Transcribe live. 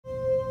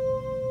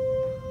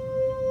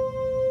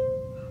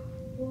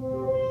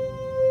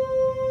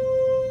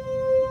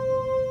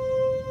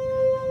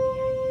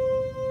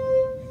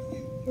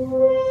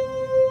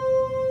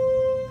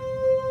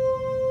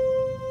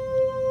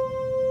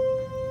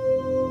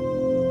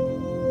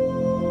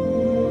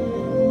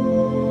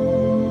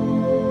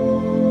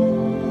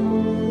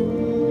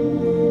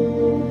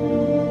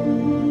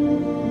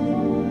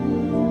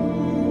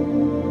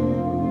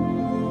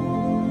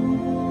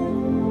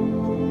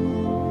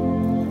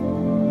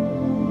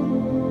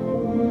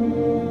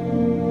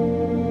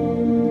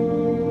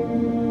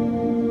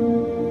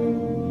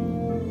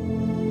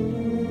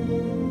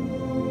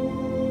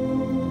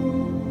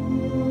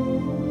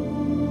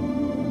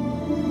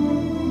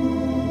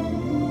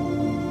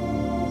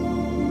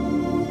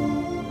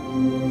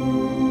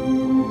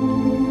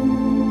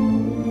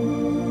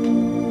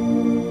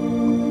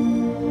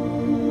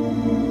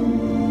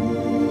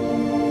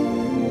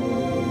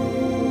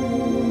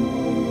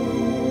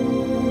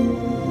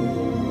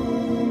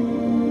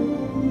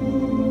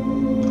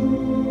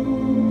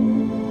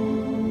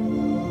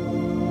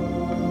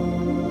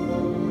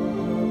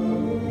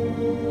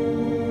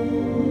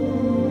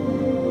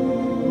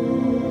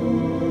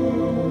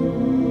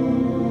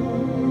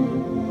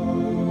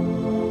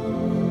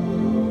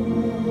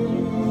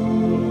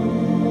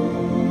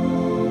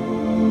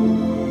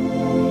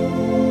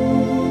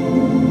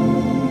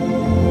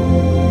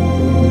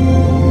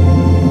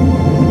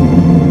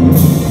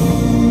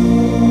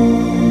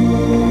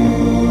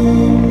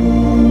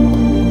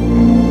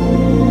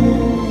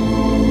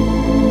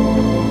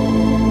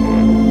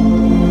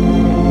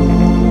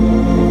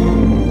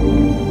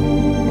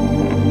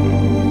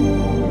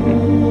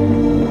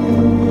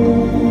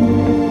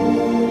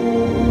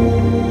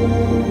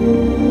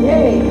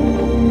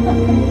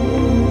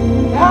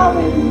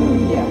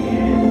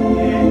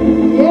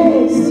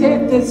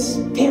Holy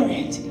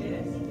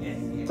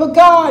Spirit. For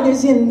God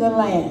is in the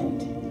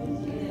land.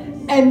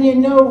 And you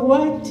know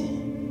what?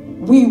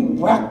 We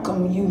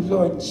welcome you,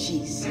 Lord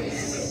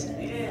Jesus.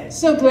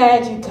 So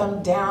glad you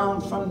come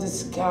down from the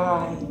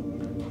sky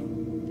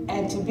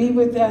and to be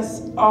with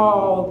us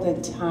all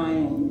the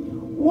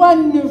time.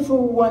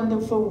 Wonderful,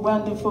 wonderful,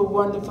 wonderful,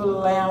 wonderful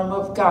Lamb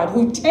of God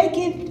who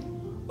taketh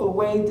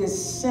away the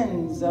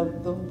sins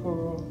of the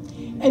world.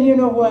 And you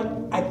know what?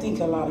 I think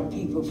a lot of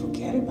people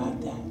forget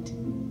about that.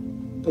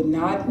 But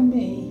not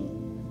me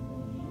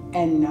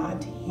and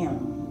not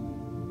him.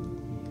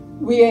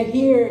 We are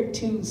here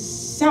to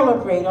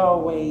celebrate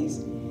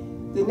always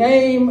the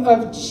name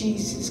of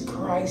Jesus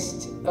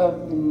Christ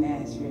of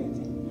Nazareth.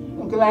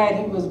 I'm glad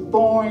he was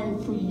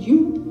born for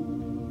you,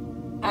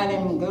 and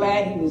I'm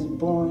glad he was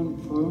born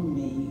for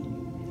me.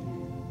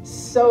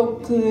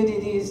 So good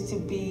it is to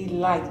be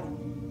like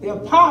the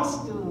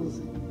apostles,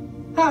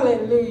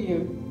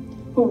 hallelujah,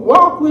 who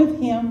walk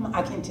with him,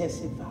 I can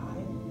testify,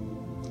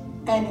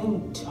 and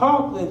who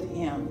talk with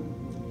him.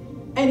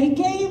 And he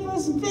gave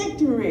us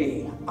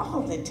victory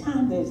all the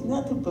time. There's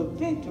nothing but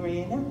victory.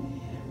 You know?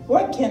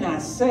 What can I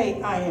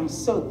say? I am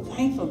so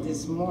thankful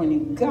this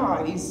morning.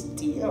 God is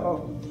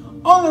still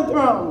on the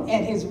throne,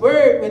 and his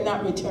word will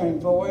not return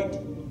void.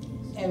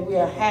 And we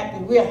are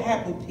happy. We are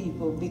happy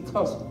people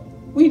because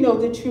we know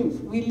the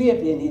truth. We live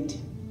in it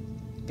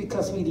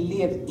because we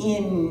live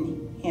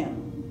in him.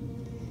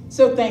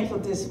 So thankful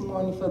this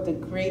morning for the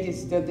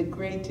greatest of the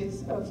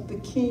greatest of the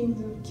kings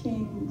of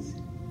kings.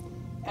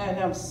 And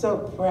I'm so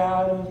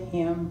proud of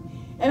him.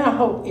 And I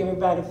hope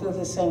everybody feels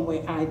the same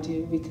way I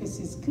do, because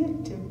it's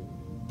good to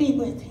be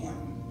with him.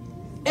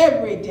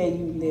 Every day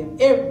you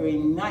live, every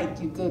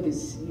night you go to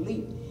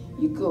sleep,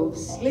 you go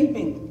sleep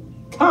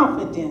in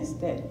confidence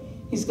that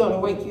he's going to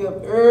wake you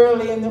up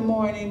early in the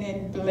morning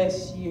and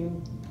bless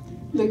you.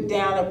 Look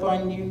down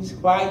upon you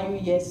while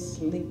you're yet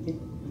sleeping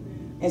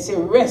and say,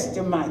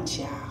 rest, my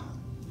child.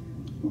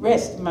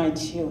 Rest, my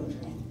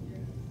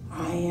children.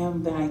 I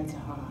am thy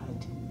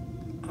God.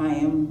 I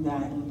am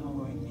thy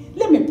Lord.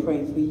 Let me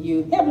pray for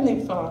you.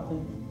 Heavenly Father,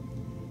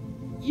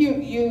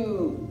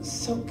 you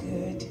so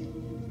good.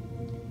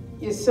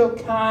 You're so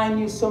kind.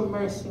 You're so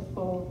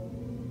merciful.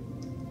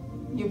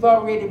 You've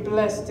already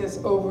blessed us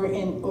over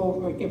and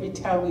over every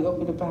time we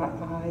open up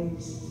our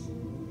eyes,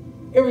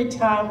 every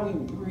time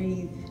we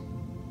breathe,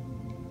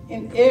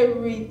 and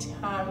every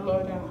time,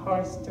 Lord, our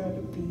hearts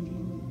start beating.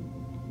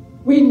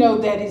 We know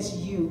that it's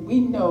you.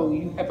 We know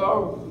you have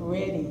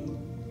already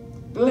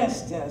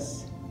blessed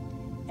us.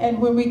 And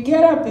when we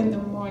get up in the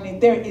morning,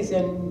 there is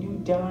a new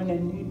dawn, a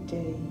new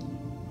day.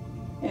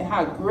 And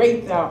how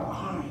great thou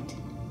art.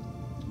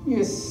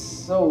 You're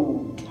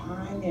so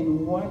kind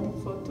and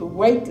wonderful to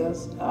wake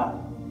us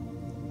up.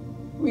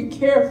 We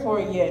care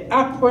for you.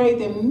 I pray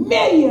that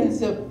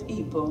millions of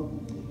people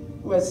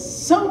will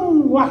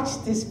soon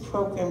watch this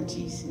program,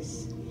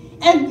 Jesus,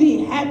 and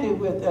be happy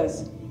with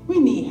us. We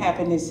need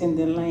happiness in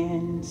the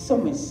land, so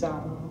much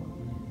sorrow.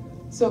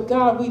 So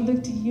God, we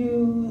look to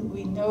you.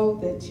 We know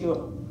that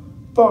you're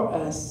for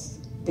us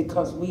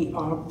because we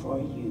are for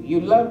you. You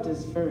loved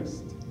us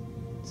first.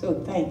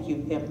 So thank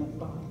you, Heavenly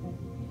Father.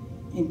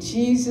 In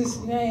Jesus'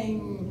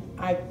 name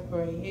I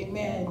pray.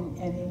 Amen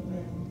and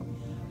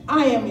amen.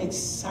 I am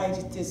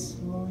excited this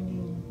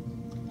morning.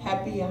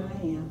 Happy I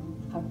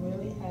am. I'm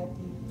really happy.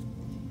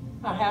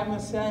 I have my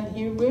son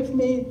here with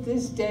me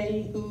this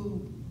day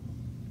who,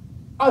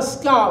 a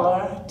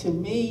scholar to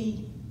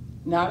me,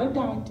 not a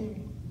doctor,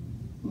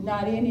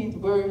 not any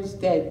words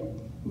that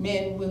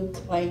men will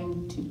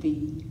claim to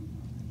be,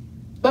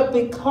 but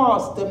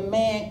because the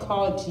man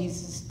called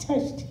Jesus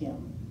touched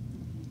him.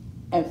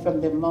 And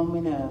from the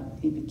moment of,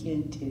 he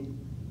began to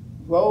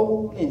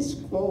roll and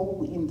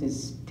scroll in the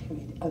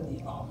Spirit of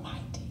the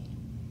Almighty.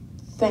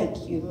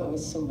 Thank you, Lord,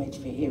 so much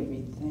for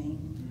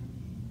everything.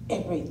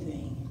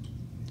 Everything.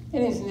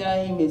 And his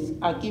name is,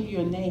 I'll give you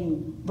a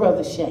name,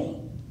 Brother Shane.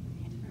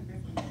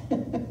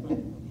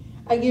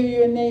 I give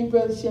you a name,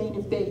 Brother Shane.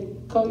 If they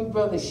call you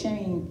Brother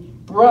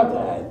Shane,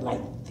 brother,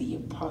 like the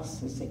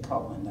apostles, they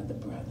call one another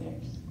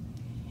brothers.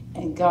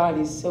 And God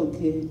is so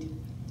good.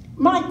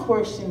 My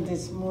question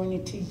this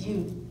morning to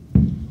you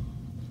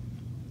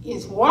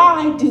is,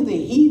 why do the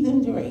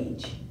heathens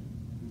rage?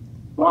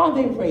 Why are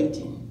they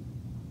raging?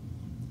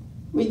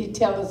 Will you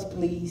tell us,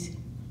 please?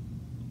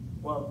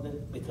 Well,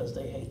 because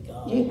they hate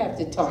God. You have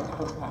to talk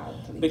out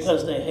loud, please.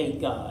 Because they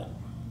hate God.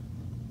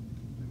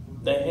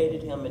 They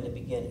hated him in the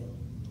beginning.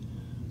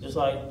 Just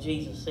like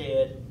Jesus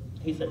said,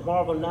 he said,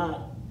 marvel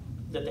not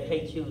that they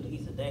hate you.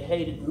 He said, they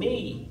hated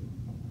me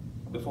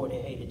before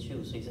they hated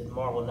you. So he said,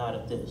 marvel not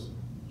at this.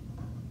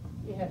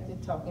 You have to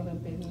talk a little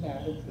bit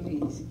louder,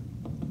 please.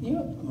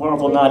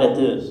 Marvel not at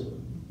this,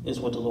 is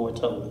what the Lord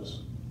told us.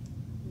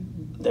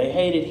 Mm-hmm. They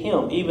hated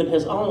him, even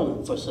his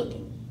own forsook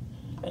him.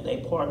 And they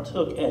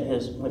partook at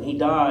his, when he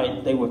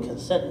died, they were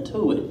consenting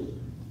to it.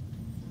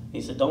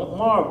 He said, don't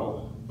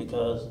marvel,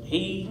 because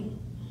he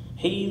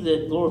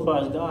that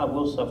glorifies God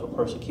will suffer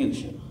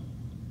persecution.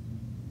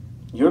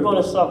 You're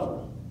going to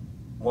suffer.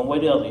 One way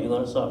or the other, you're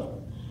going to suffer.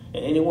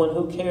 and anyone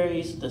who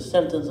carries the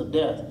sentence of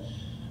death.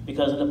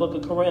 Because in the book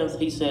of Corinthians,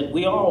 he said,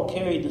 we all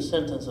carry the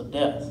sentence of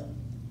death,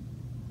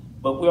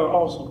 but we are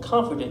also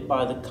comforted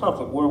by the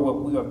comfort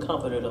wherewith we are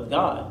comforted of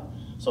God.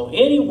 So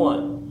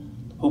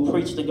anyone who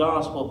preaches the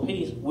gospel of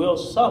peace will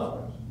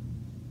suffer.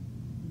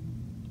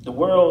 The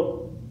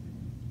world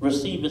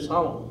received its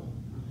own.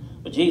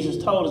 But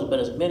Jesus told us, but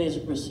as many as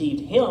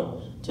received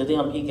him, to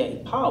them he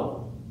gave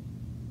power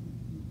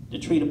to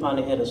tread upon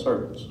the head of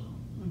serpents.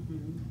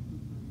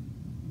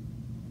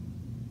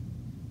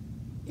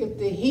 If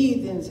the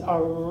heathens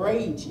are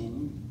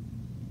raging,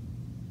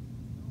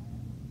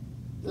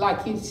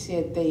 like you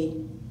said, they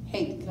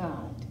hate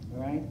God,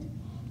 right?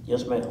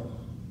 Yes, ma'am.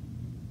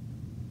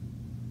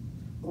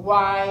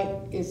 Why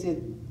is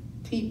it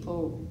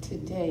people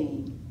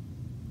today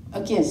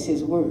against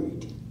his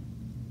word?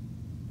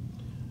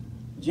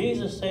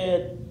 Jesus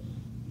said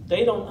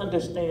they don't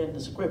understand the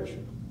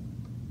scripture,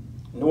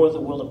 nor the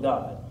will of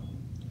God.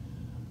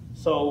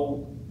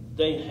 So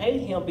they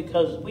hate him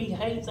because we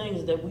hate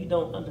things that we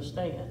don't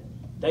understand.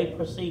 They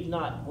perceive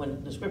not.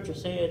 When the scripture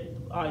said,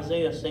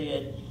 Isaiah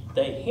said,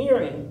 they hear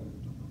him,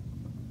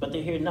 but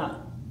they hear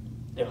not.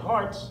 Their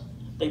hearts,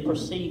 they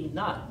perceive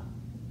not.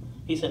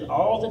 He said,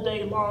 all the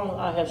day long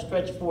I have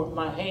stretched forth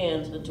my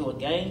hands unto a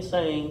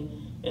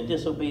gainsaying and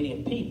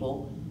disobedient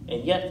people,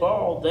 and yet for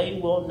all they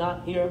will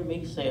not hear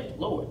me, saith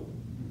the Lord.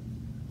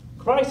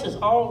 Christ is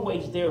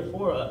always there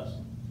for us.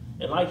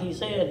 And like he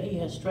said, he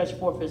has stretched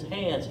forth his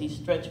hands. He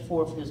stretched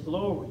forth his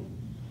glory.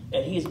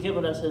 And he's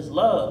given us his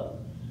love.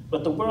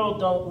 But the world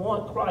don't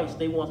want Christ.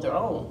 They want their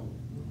own.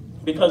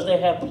 Because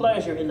they have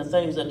pleasure in the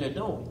things that they're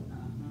doing.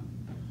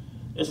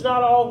 It's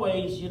not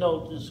always, you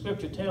know, the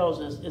scripture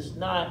tells us, it's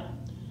not,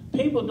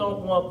 people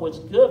don't want what's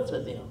good for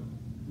them.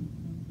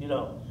 You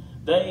know,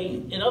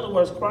 they, in other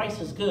words,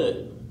 Christ is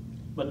good.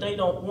 But they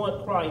don't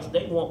want Christ.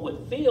 They want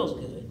what feels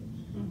good.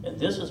 And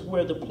this is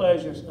where the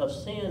pleasures of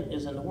sin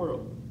is in the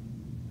world.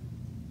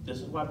 This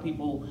is why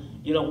people,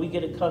 you know, we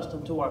get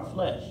accustomed to our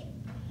flesh.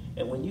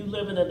 And when you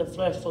living in the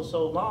flesh for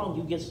so long,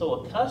 you get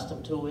so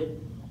accustomed to it.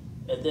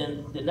 And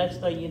then the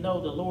next thing you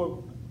know, the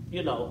Lord,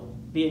 you know,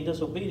 being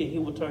disobedient, he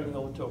will turn you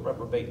over to a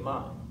reprobate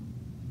mind.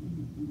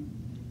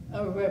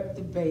 A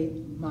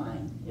reprobate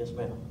mind. Yes,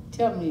 ma'am.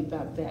 Tell me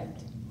about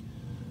that.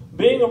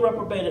 Being a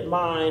reprobated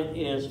mind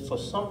is for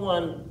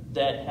someone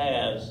that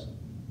has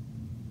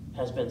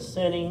been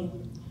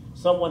sinning,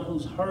 someone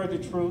who's heard the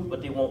truth,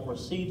 but they won't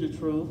receive the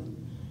truth.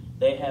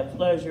 They have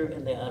pleasure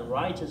in their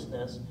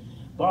unrighteousness,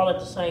 while at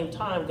the same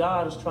time,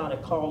 God is trying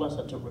to call us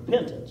into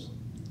repentance.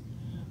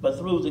 But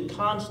through the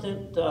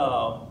constant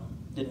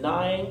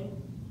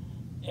denying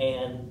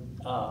and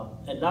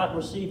not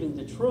receiving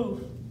the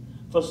truth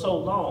for so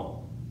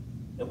long,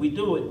 and we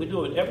do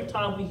it every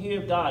time we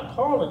hear God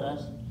calling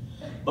us,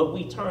 but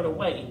we turn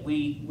away.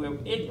 We're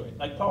ignorant.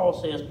 Like Paul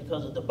says,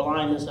 because of the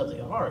blindness of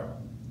their heart.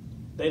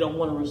 They don't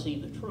want to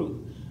receive the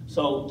truth.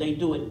 So they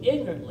do it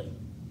ignorantly.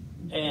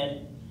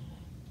 And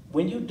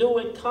when you do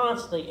it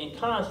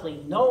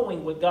constantly,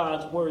 knowing what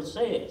God's word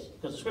says,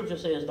 because the scripture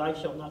says, thou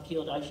shalt not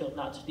kill, thou shalt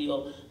not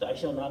steal, thou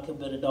shalt not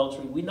commit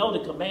adultery. We know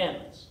the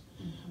commandments.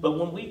 But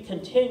when we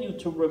continue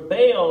to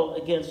rebel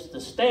against the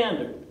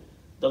standard,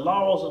 the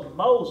laws of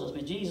Moses,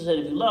 but Jesus said,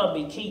 if you love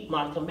me, keep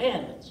my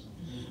commandments.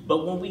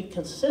 But when we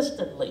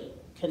continuously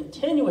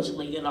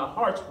in our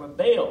hearts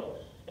rebel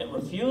and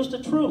refuse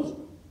the truth,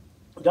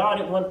 God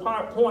at one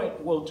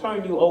point will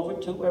turn you over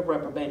to a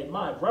reprobated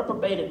mind.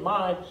 Reprobated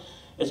mind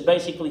is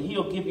basically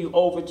he'll give you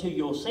over to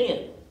your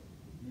sin.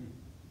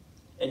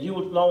 And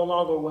you no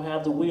longer will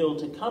have the will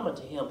to come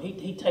unto him.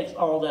 He takes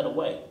all that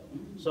away.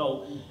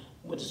 So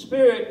when the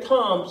Spirit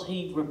comes,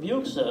 he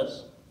rebukes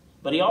us,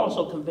 but he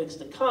also convicts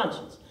the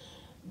conscience.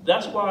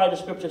 That's why the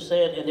scripture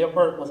said, and they're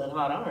burnt with a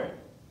hot iron.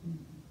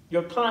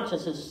 Your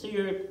conscience is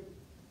seared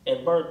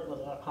and burnt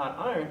with a hot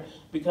iron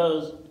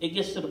because it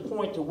gets to the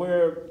point to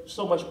where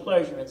so much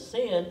pleasure in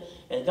sin,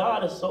 and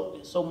God is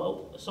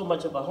so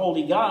much of a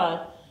holy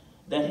God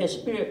that his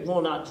Spirit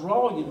will not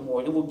draw you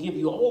anymore. It will give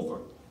you over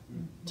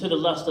to the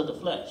lust of the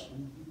flesh.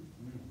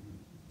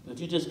 If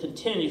you just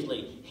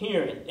continuously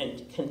hearing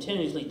and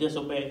continuously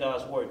disobeying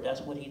God's word,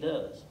 that's what he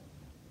does.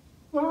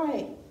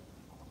 Why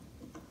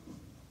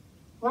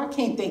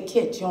can't they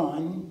catch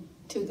on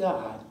to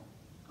God?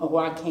 Or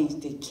why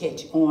can't they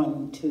catch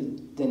on to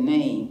the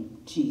name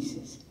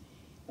Jesus?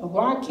 And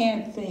why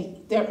can't they,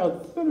 there are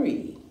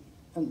three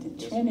of the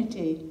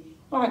Trinity,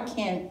 why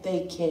can't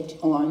they catch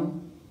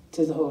on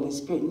to the Holy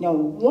Spirit? No,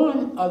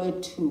 one of the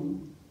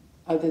two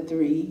of the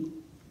three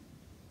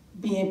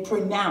being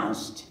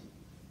pronounced.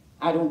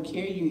 I don't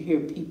care, you hear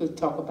people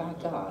talk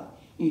about God.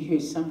 You hear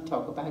some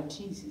talk about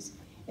Jesus.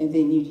 And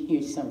then you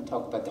hear some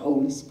talk about the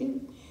Holy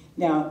Spirit.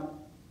 Now,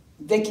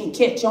 they can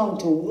catch on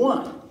to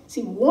one.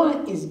 See,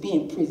 one is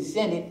being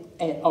presented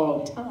at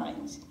all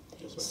times.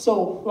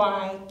 So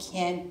why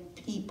can't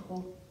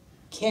people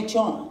catch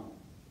on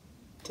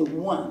to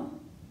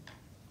one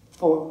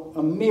for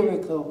a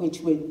miracle which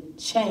would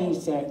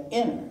change their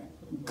inner?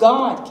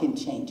 God can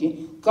change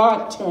it.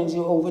 God turns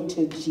you over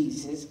to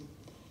Jesus,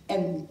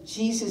 And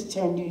Jesus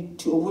turned you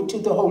over to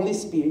the Holy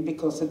Spirit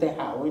because of the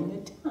hour and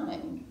the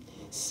time.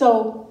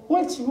 So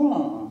what's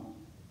wrong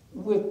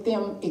with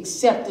them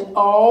accepting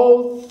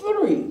all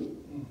three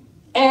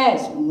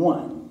as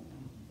one?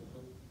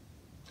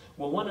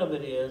 Well, one of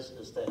it is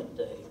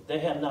that they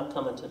have not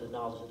come into the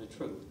knowledge of the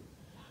truth.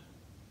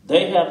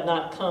 They have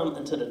not come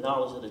into the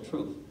knowledge of the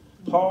truth.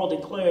 Paul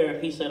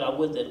declared, he said, I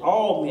would that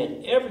all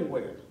men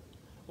everywhere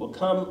will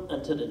come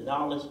into the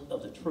knowledge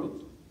of the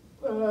truth.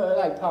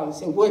 Like Paul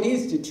said, what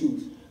is the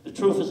truth? The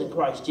truth is in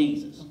Christ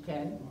Jesus.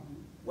 Okay.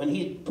 When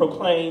he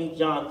proclaimed,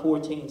 John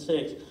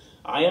 14:6,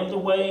 I am the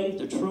way,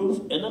 the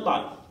truth, and the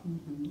life.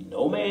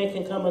 No man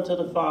can come unto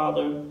the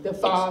Father. The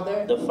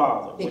Father. The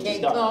Father. They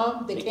can't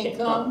come. They can't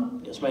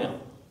come. Yes, ma'am.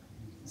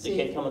 They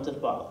can't come unto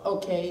the Father.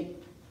 Okay.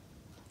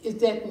 Is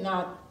that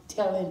not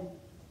telling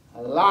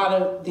a lot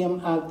of them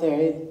out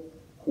there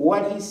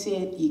what he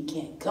said? You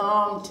can't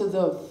come to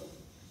the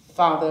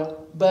Father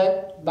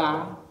but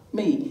by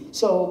me.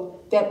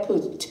 So that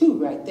puts two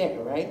right there,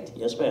 right?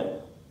 Yes, ma'am.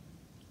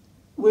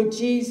 Would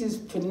Jesus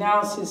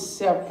pronounce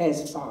himself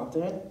as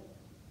Father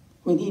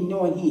when he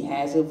knowing he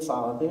has a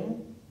Father?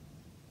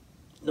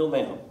 No,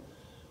 ma'am.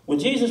 When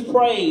Jesus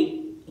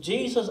prayed,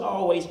 Jesus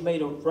always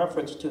made a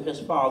reference to his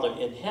Father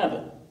in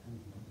heaven.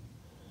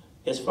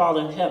 His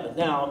Father in heaven.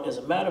 Now, as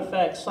a matter of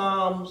fact,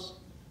 Psalms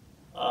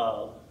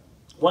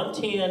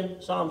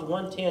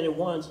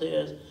 110:1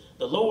 says,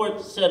 the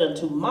Lord said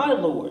unto my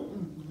Lord,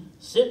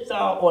 sit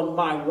thou on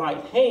my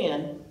right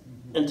hand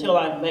until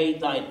I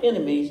made thine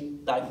enemies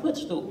thy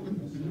footstool.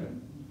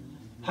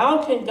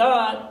 How can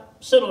God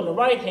sit on the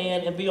right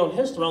hand and be on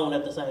his throne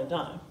at the same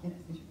time?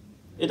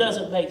 It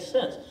doesn't make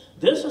sense.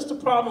 This is the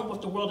problem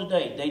with the world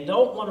today. They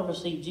don't want to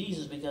receive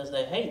Jesus because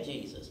they hate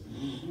Jesus.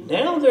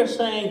 Now they're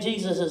saying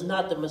Jesus is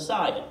not the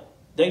Messiah.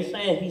 They're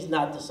saying he's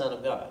not the Son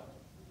of God.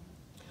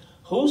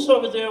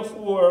 Whosoever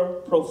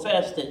therefore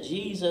profess that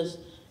Jesus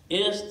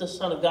is the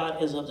Son of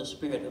God is of the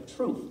spirit of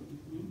truth.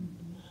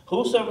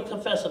 Whosoever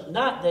confesseth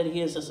not that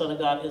he is the Son of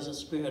God is a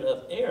spirit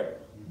of error.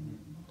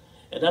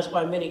 And that's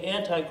why many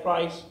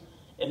antichrists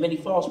and many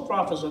false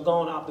prophets are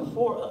going out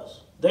before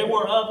us. They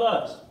were of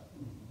us.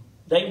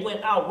 They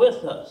went out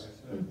with us.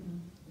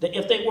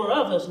 If they were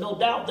of us, no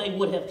doubt they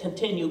would have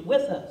continued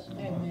with us.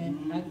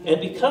 Amen.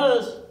 And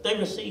because they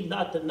received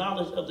not the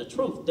knowledge of the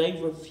truth, they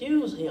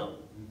refuse him,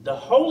 the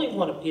Holy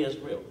One of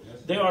Israel.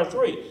 There are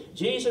three.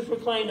 Jesus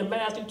proclaimed in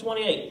Matthew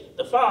 28,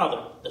 the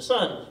Father, the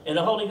Son, and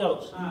the Holy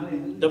Ghost.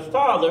 The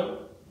Father,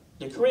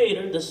 the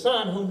Creator, the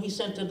Son, whom he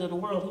sent into the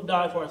world, who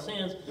died for our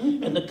sins,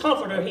 and the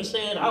Comforter, he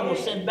said, I will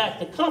send back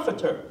the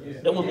Comforter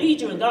that will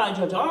lead you and guide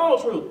you into all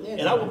truth,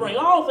 and I will bring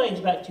all things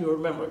back to your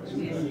remembrance.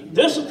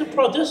 This is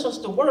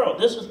the world.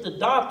 This is the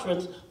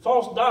doctrines,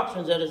 false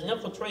doctrines that has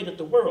infiltrated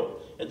the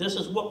world. And this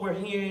is what we're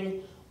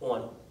hearing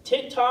on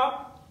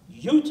TikTok,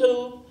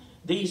 YouTube.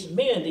 These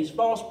men, these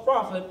false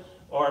prophets,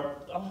 are,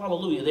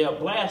 hallelujah, they are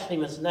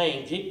blaspheming his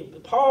name.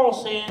 Paul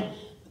said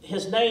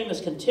his name is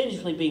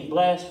continuously being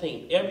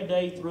blasphemed every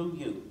day through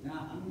you.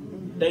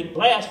 They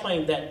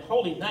blaspheme that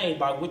holy name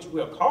by which we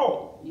are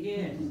called.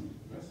 Yes.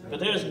 But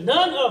there's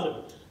none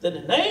other than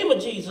the name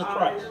of Jesus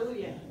Christ.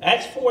 Hallelujah.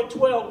 Acts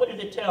 4:12, what did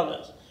it tell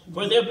us?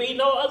 For there be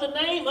no other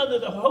name under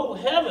the whole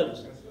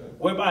heavens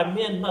whereby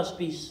men must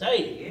be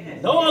saved.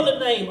 Yes. No other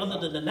name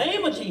other than the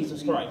name of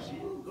Jesus Christ.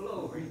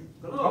 Glory.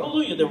 Glory.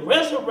 Hallelujah. The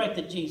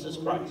resurrected Jesus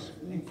Christ.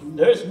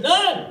 There's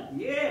none.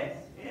 Yes.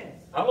 Yes.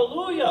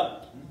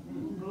 Hallelujah.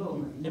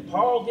 Glory. And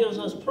Paul gives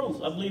us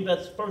proof. I believe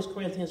that's 1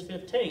 Corinthians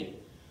 15.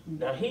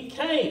 Now he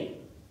came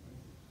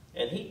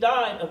and he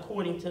died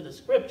according to the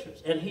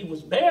scriptures. And he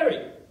was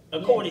buried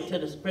according to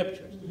the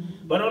scriptures.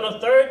 But on the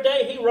third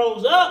day he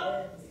rose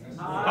up.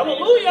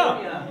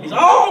 Hallelujah. He's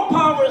all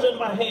power is in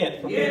my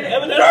hand from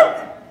heaven and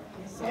earth.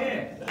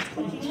 Yes. That's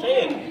what he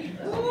said.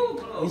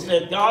 He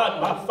said,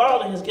 God, my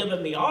Father has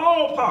given me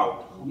all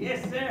power.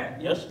 Yes, sir.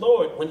 Yes,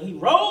 Lord. When he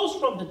rose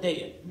from the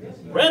dead,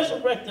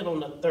 resurrected on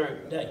the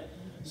third day,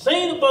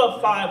 seen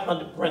above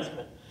 500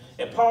 brethren.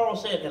 And Paul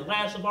said, and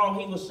last of all,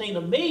 he was seen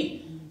of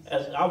me,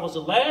 as I was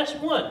the last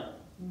one,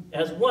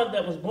 as one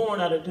that was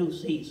born out of due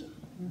season.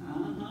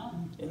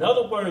 In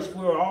other words,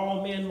 we are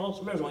all men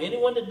most miserable.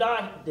 Anyone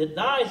that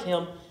denies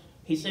him,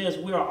 he says,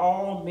 we are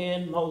all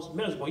men most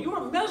miserable. You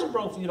are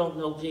miserable if you don't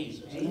know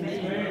Jesus.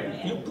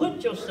 Amen. You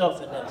put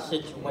yourself in that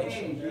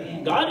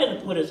situation. God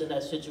didn't put us in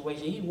that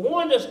situation. He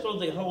warned us through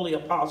the holy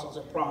apostles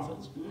and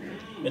prophets.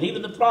 And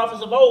even the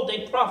prophets of old,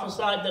 they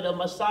prophesied that a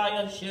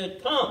Messiah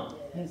should come.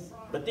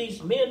 But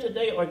these men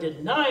today are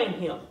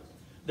denying him.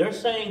 They're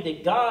saying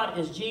that God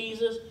is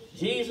Jesus.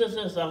 Jesus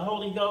is the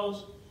Holy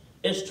Ghost.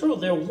 It's true,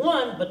 they're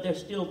one, but they're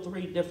still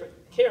three different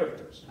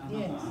characters.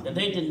 Yes. And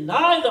they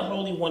deny the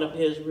Holy One of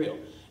Israel.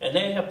 And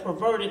they have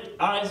perverted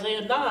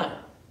Isaiah 9.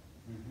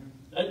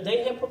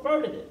 They have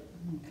perverted it.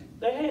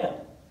 They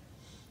have.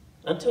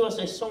 Unto us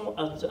a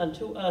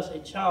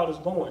child is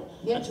born.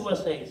 Yes. Unto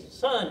us a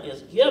son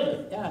is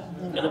given. Yeah.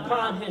 And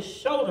upon his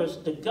shoulders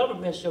the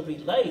government shall be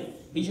laid.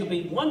 He shall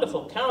be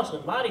wonderful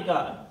counselor, mighty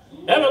God,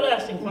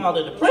 Everlasting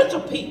Father, the Prince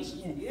of Peace.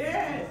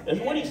 Yes. That's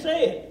what he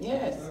said.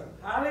 Yes.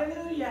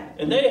 Hallelujah.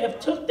 And they have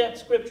took that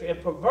scripture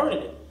and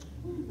perverted it.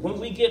 When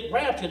we get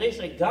raptured, they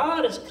say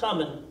God is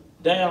coming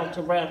down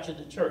to rapture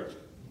the church.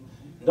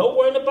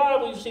 Nowhere in the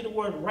Bible you see the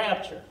word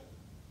rapture.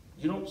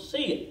 You don't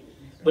see it.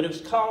 But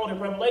it's called in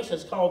Revelation,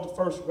 it's called the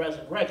first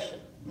resurrection.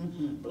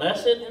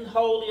 Blessed and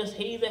holy is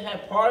he that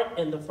hath part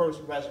in the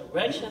first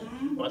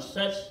resurrection. On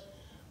such,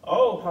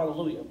 oh,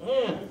 hallelujah.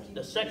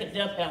 The second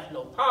death hath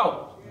no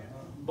power.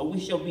 But we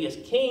shall be as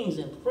kings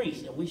and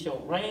priests, and we shall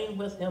reign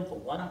with him for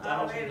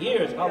 1,000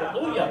 years.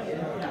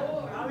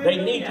 Hallelujah.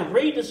 They need to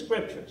read the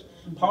scriptures.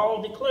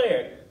 Paul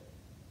declared,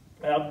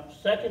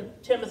 2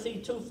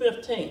 Timothy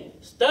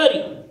 2:15,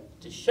 study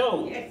to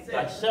show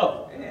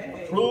thyself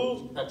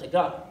approved unto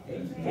God.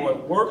 For a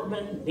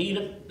workman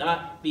needeth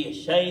not be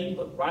ashamed,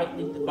 but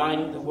rightly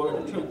dividing the word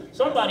of truth.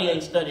 Somebody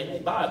ain't studying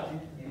their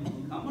Bible.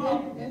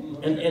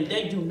 And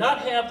they do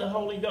not have the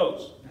Holy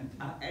Ghost.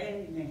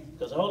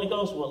 Because the Holy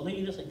Ghost will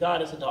lead us and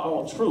guide us into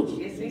all truth.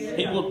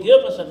 He will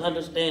give us an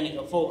understanding,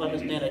 a full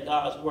understanding of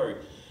God's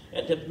word.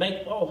 And to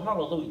make, oh,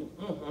 hallelujah.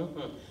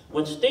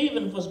 When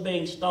Stephen was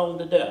being stoned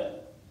to death,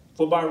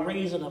 for by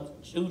reason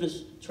of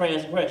Judas'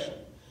 transgression,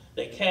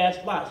 they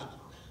cast lots.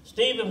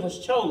 Stephen was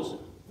chosen.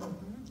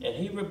 And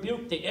he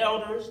rebuked the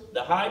elders,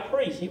 the high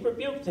priest. He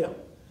rebuked them.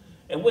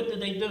 And what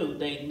did they do?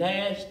 They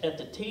gnashed at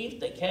the teeth.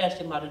 They cast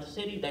him out of the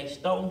city. They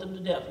stoned him to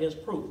death. Here's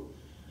proof.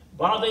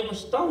 While they were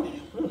stoning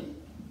him,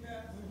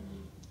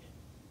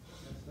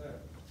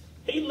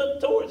 he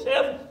looked towards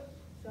heaven.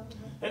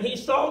 And he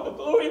saw the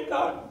glory of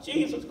God,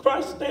 Jesus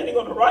Christ, standing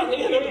on the right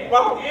hand of the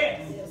Father.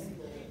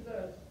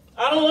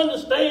 I don't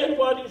understand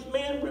why these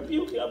men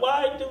rebuke him.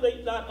 Why do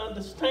they not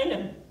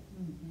understand?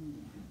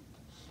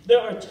 There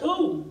are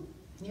two.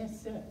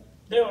 Yes, sir.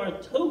 There are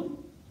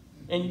two.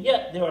 And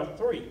yet there are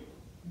three.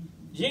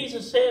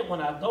 Jesus said,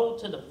 when I go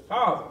to the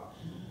Father,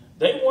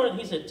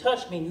 he said,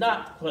 touch me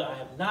not, for I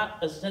have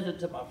not ascended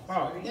to my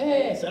Father.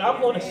 Yes. He said,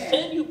 I'm going to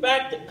send you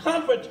back the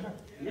Comforter.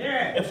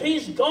 Yes. If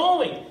he's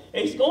going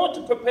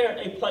to prepare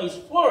a place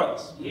for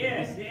us.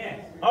 Yes,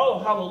 yes. Oh,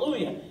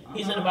 hallelujah.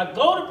 He said, if I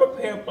go to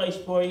prepare a place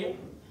for you,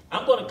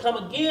 I'm going to come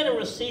again and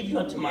receive you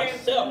unto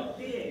myself,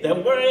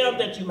 that where I am,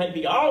 that you may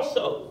be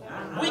also.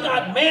 We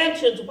got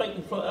mansions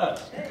waiting for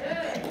us.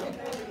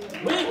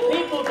 We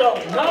people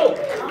don't know.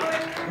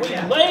 We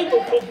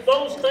labor for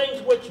those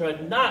things which are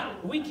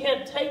not. We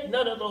can't take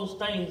none of those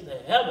things to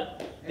heaven.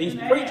 These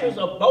preachers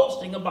are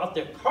boasting about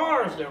their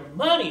cars, their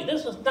money.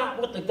 This is not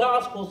what the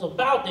gospel's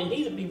about. They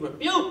need to be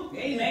rebuked.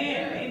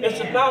 Amen. It's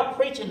about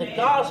preaching the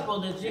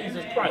gospel of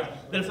Jesus Christ.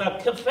 That if I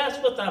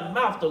confess with our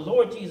mouth the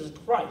Lord Jesus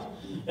Christ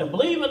and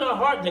believe in our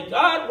heart that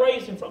God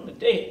raised him from the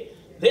dead,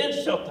 then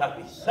shalt thou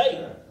be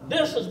saved.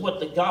 This is what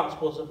the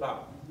gospel is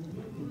about.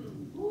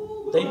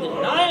 They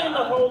denying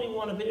the Holy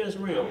One of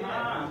Israel.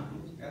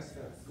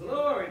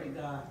 Glory to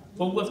God.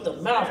 For with the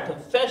mouth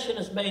confession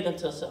is made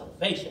unto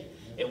salvation,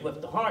 and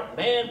with the heart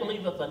man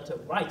believeth unto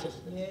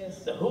righteousness.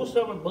 Yes. That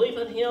whosoever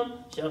believeth him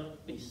shall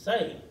be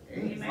saved.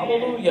 Amen.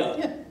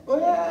 Hallelujah.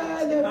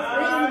 Well, the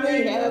friend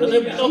we have But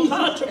there be in no Jesus.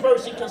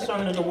 controversy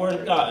concerning the word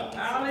of God.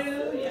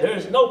 Hallelujah. There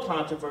is no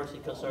controversy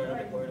concerning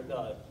the word of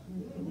God.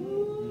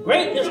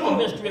 Great is the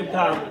mystery of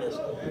godliness.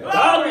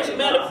 God was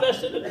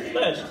manifested in the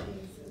flesh,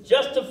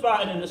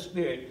 justified in the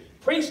spirit,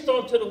 preached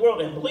unto the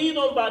world, and believed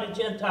on by the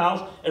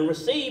Gentiles, and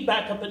received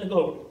back up in the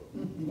glory.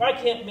 Why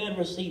can't men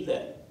receive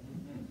that?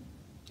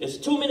 There's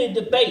too many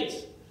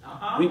debates.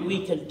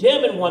 We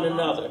condemning one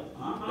another.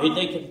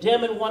 They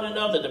condemning one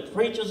another. The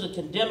preachers are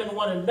condemning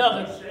one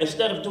another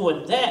instead of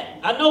doing that.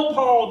 I know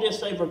Paul did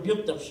say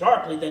rebuke them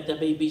sharply that they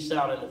may be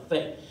sound in the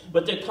faith.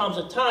 But there comes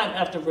a time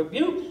after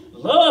rebuke,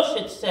 love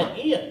should set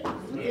in.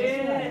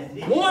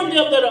 Yes. Warn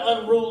them that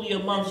are unruly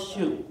amongst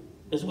you,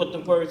 is what the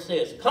word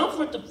says.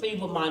 Comfort the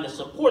feeble-minded,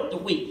 support the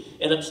weak,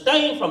 and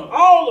abstain from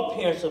all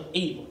appearance of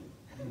evil.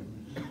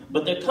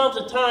 But there comes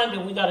a time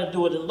that we got to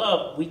do it in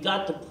love. We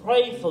got to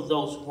pray for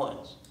those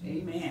ones.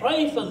 Amen.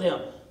 Pray for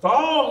them. For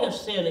all have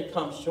sinned and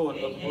come short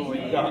of the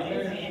glory of God.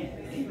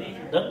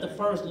 Amen. Let the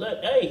first,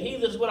 hey,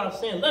 heathens without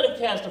sin, let him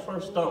cast the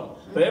first stone.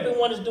 For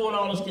everyone is doing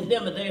all this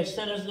condemning, they are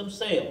sinners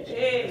themselves.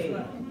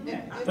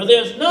 For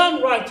there's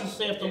none righteous,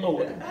 saith the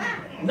Lord.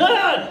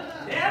 None.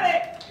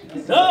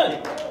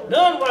 None.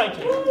 None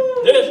righteous.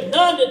 There's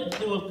none that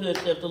doeth good,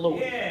 saith the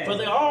Lord. For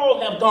they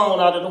all have gone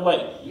out of the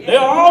way. They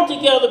are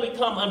altogether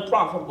become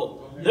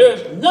unprofitable. There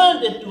is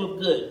none that doeth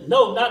good.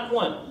 No, not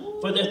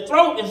one. For their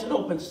throat is an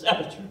open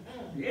sepulchre.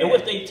 And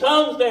with their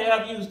tongues they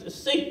have used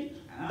deceit.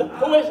 The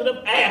poison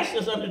of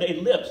ashes under their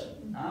lips.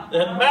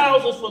 Their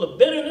mouths is full of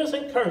bitterness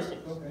and cursing.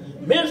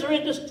 Misery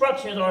and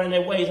destruction are in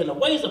their ways, and the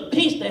ways of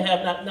peace they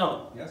have not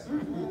known.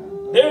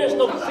 There is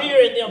no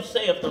fear in them,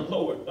 saith the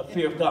Lord, a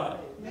fear of God.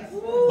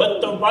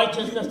 But the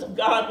righteousness of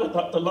God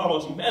without the law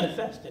is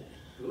manifested,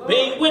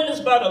 being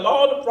witnessed by the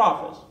law and the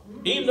prophets,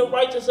 even the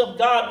righteousness of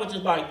God which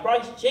is by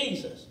Christ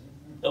Jesus,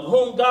 of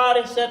whom God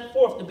has set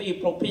forth to be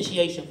a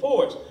propitiation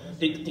for us,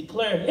 to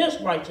declare his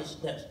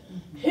righteousness,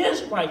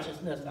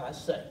 I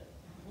say.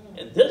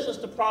 And this is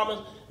the promise.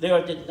 They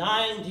are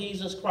denying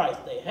Jesus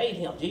Christ. They hate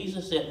him.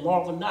 Jesus said,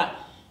 marvel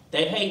not.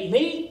 They hate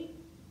me,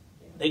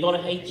 they're going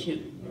to hate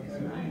you.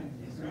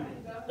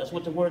 That's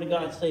what the Word of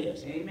God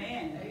says.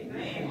 Amen.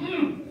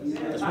 Amen.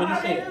 That's what he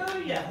said.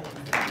 Hallelujah.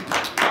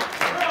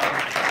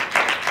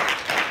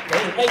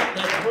 They hate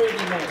that worthy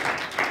man,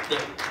 the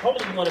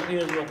Holy One of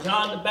Israel.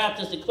 John the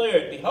Baptist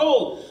declared,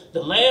 behold,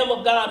 the Lamb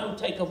of God who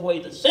taketh away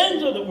the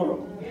sins of the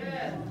world.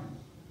 Yes.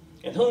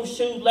 And whose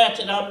shoe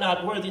latchet I'm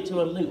not worthy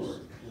to unloose.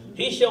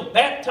 He shall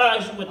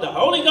baptize you with the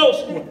Holy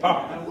Ghost and with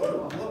power.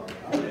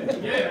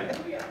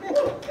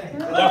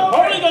 The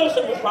Holy Ghost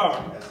and with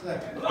power.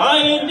 I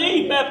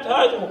indeed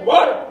baptize you with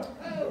water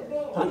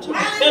unto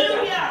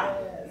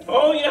repentance.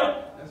 Oh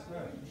yeah.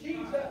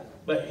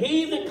 But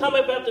he that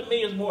cometh after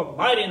me is more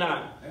mighty than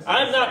I.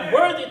 I'm not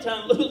worthy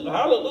to unloose.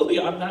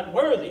 Hallelujah. I'm not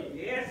worthy.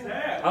 Yes,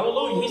 sir.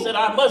 Hallelujah. He said,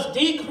 I must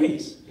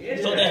decrease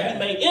so that he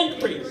may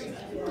increase.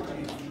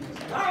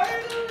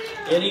 Hallelujah.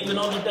 And even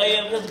on the day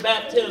of his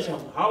baptism,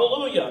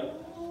 hallelujah,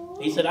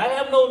 he said, I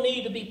have no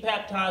need to be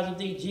baptized of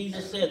thee.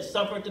 Jesus said,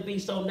 suffer it to be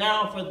so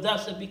now, for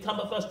thus it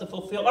becometh us to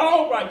fulfill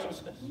all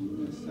righteousness.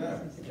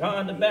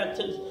 John the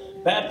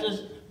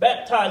Baptist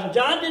baptized him.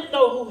 John didn't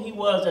know who he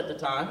was at the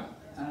time.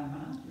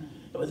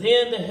 But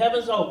then the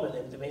heavens opened,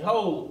 and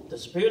behold, the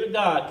Spirit of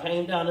God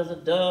came down as a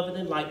dove and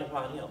enlightened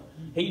upon him.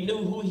 He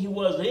knew who he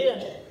was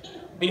then.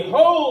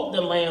 Behold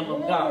the Lamb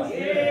of God, who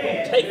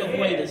taketh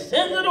away the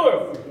sins of the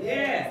world.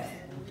 Yes.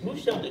 Who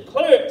shall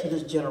declare it to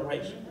this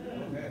generation?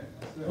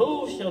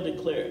 Who shall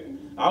declare it?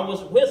 I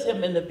was with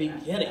him in the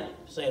beginning,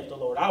 saith the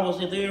Lord. I was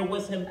there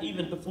with him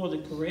even before the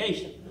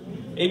creation,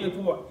 even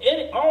before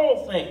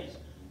all things.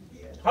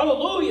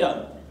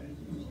 Hallelujah.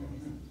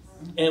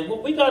 And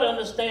what we got to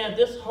understand,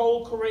 this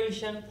whole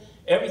creation,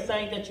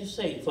 everything that you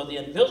see, for the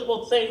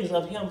invisible things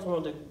of him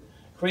from the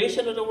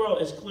creation of the world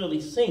is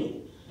clearly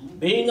seen,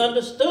 being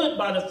understood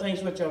by the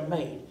things which are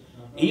made,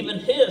 even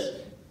his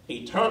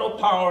eternal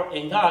power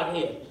and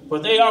Godhead. For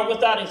they are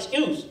without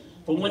excuse.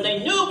 For when they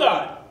knew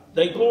God,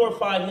 they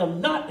glorified him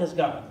not as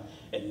God,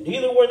 and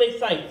neither were they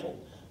thankful,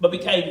 but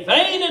became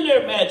vain in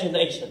their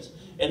imaginations,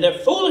 and their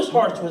foolish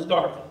hearts was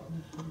darkened.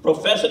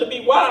 Professing to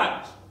be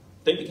wise,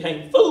 they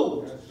became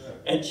fools,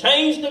 and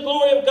changed the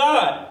glory of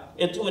God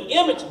into an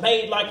image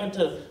made like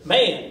unto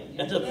man,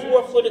 and to the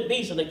four-footed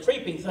beast and the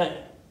creeping thing.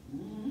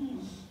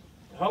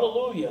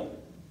 Hallelujah.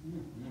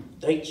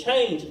 They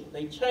changed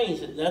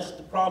it. That's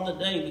the problem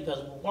today, because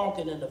we're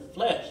walking in the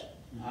flesh.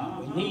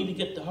 We need to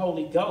get the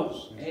Holy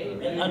Ghost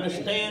and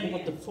understand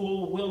what the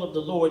full will of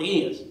the Lord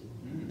is.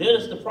 That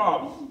is the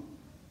problem.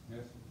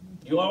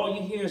 All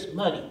you hear is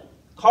money,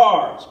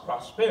 cars,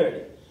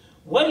 prosperity.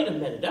 Wait a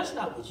minute, that's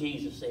not what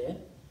Jesus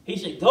said. He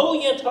said, go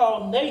ye into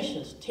all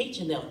nations,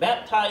 teaching them,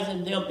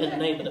 baptizing them in the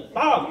name of the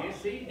Father,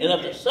 and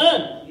of the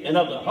Son, and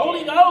of the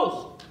Holy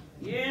Ghost,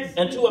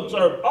 and to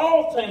observe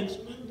all things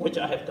which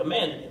I have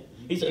commanded them.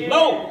 He said,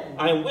 lo,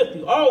 I am with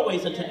you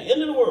always unto the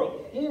end of the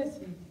world. Yes.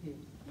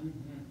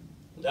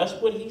 That's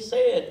what he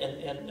said,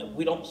 and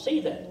we don't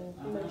see that.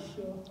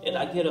 And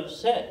I get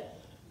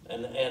upset.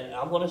 And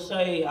I'm going to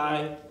say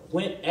I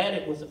went at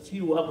it with a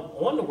few of them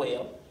on the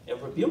web and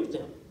rebuked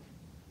them.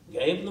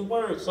 Gave them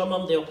words. Some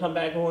of them, they'll come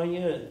back on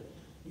you and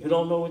you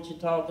don't know what you're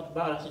talking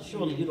about. I said,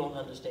 surely you don't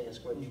understand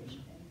scriptures.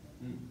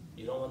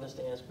 You don't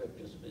understand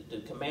scriptures.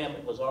 The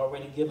commandment was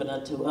already given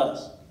unto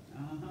us.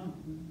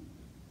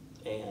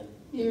 And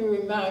you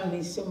remind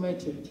me so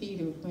much of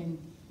Peter when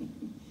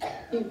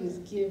he was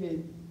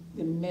given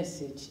the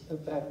message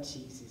about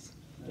Jesus.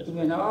 He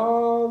went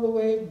all the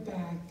way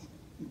back,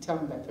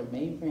 talking about from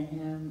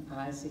Abraham,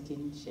 Isaac,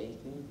 and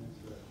Jacob.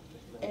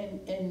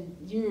 And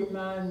you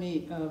remind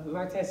me of,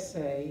 like I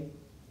say,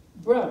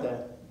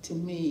 brother to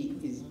me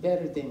is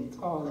better than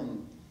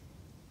calling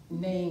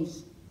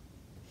names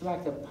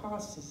like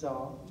apostles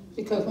are,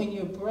 because when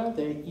you're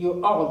brother,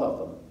 you're all of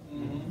them.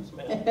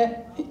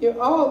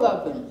 You're all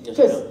of them.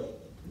 Because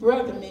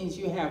brother means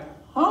you have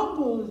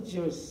humbled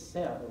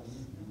yourself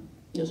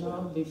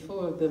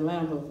before the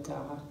Lamb of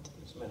God.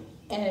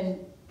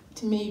 And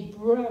to me,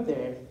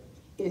 brother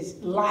is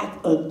like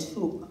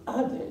unto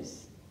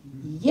others.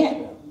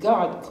 Yet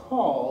God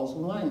calls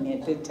one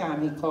at the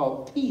time. He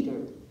called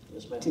Peter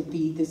to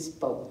be the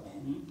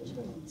spokesman.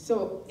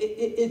 So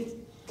it's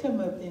come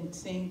up and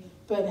sing,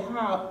 but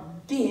how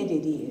big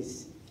it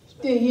is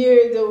to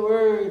hear the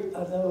word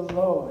of the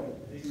Lord.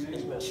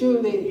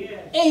 Truly,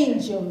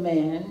 angel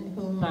man,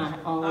 whom I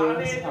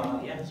always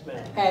heart,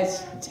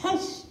 has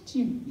touched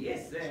you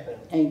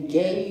and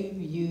gave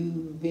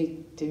you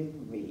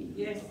victory.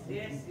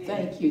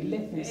 Thank you.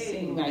 Let me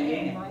sing my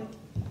mic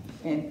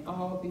and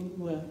all be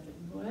well.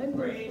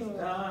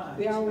 Wonderful.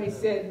 They always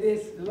said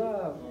this,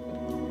 love.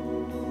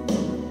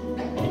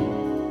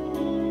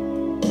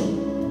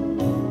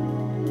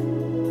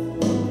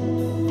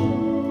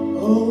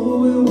 Oh,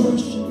 we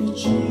worship you,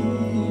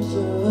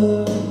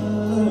 Jesus.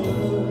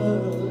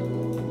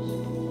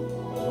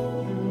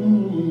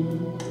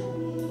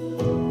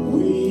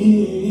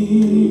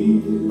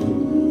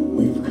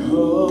 We've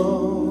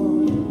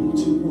come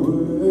to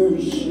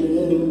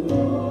worship.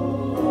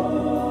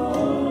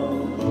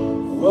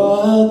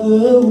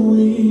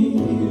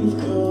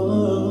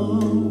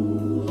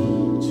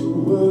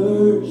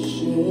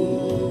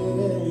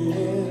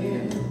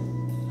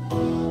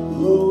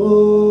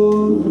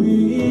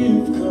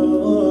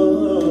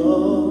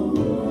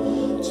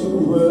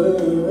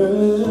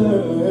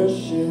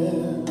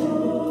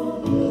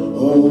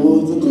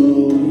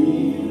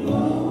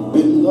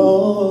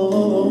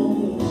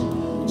 belongs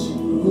to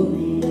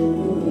you.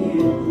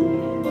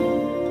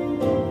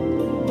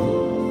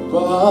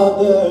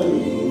 Father,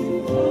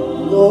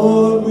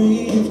 Lord,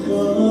 we've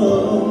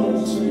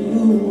come to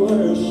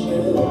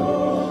worship.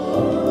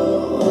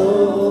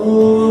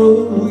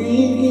 Oh,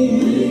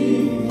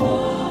 we've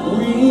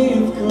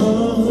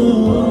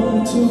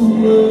come to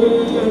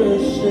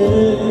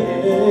worship.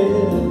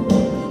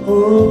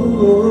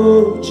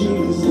 Oh,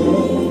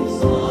 Jesus,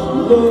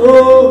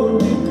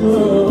 Lord, we've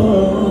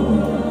come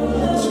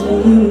to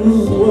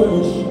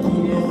worship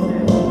you.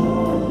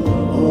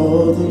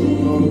 All the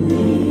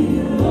glory,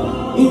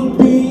 it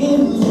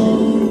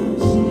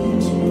belongs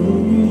to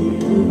you.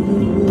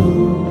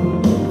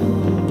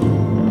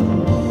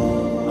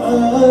 I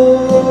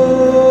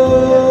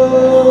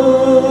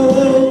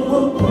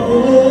will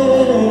praise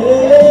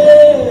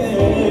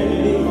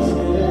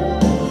Him.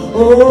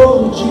 Oh,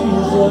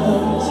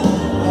 Jesus,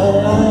 I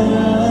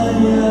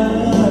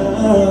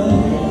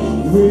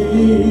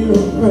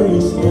will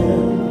praise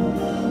Him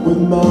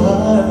with my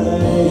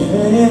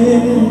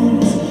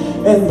hands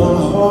and my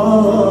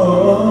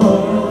heart,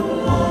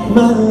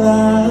 my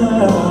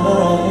life,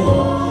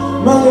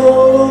 my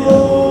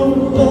own.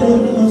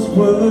 Let us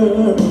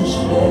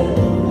worship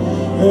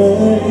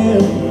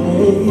and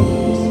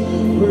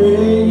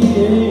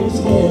praise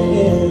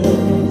Him.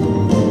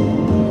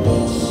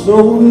 So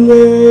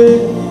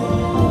let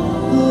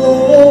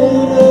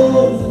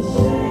us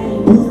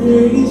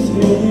praise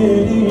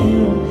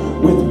Him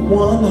with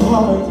one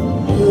heart.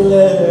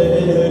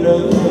 Let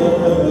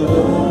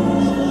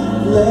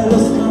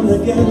us come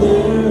together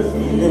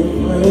and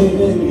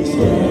praise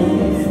Him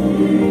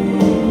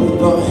with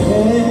our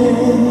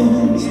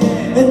hands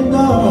and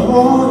our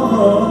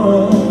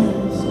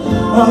hearts,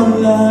 our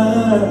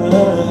lives,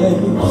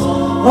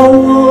 our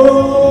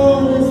own.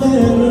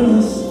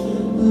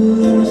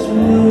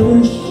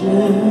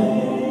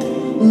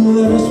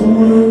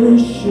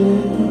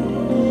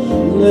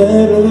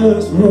 Let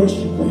us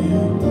worship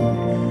Him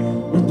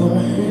with our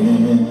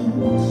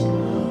hands,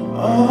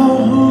 our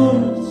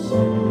hearts,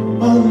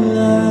 our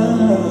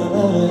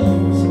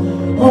lives,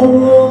 our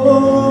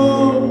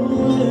own.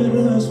 Let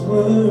us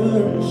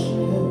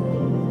worship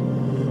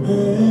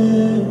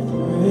and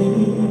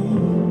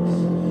praise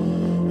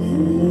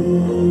Him.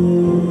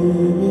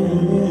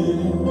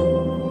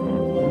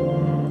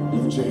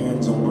 Lift your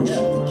hands and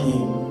worship the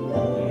King,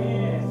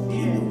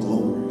 King of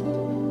glory,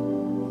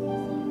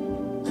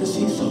 because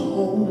He's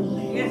holy.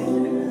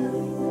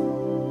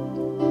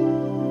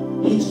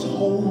 He's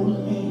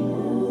holy.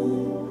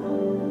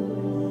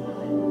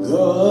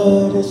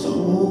 God is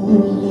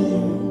holy,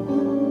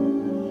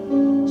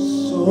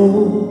 so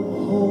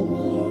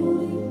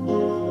holy.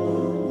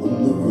 From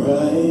the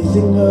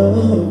rising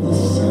of the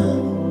sun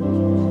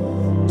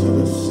to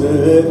the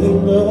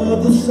setting of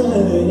the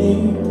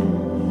same,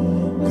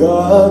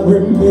 God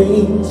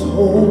remains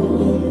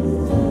holy,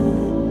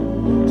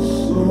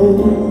 so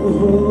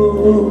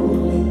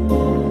holy.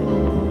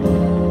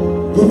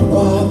 The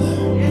Father,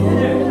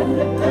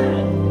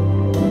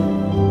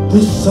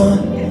 the Son,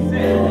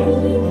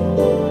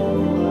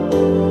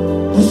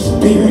 the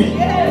Spirit.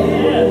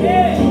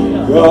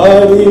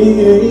 God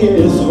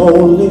is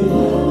holy,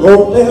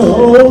 holy,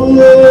 holy,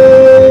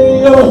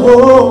 you're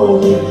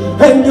holy,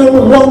 and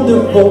you're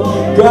wonderful.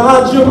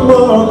 God, you're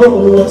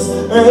marvelous,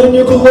 and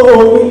you're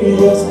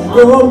glorious.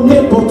 You're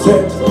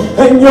omnipotent,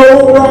 and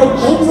you're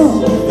righteous,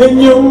 and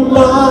you're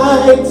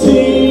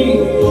mighty.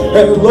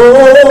 And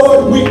Lord,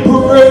 we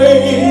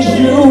praise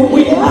you,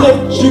 we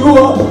lift you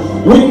up,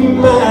 we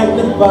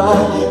magnify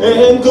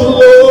and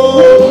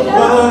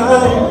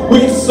glorify. We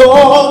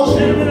exalt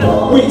you,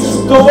 we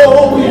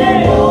extol you,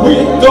 we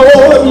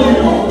adore you.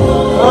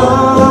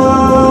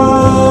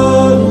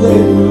 Hallelujah,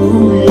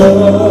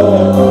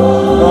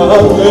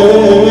 hallelujah.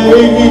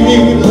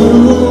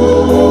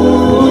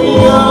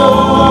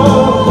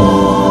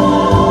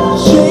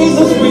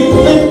 Jesus, we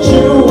lift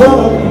you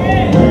up,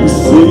 we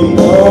sing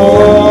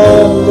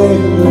hallelujah,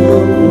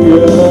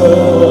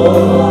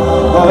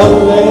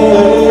 hallelujah.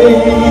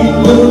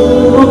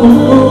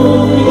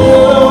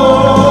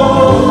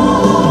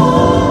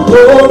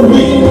 Lord,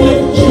 we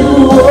lift you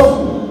up,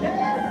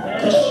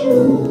 'cause you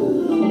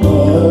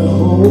are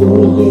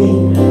holy.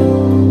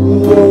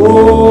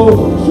 Lord,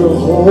 you're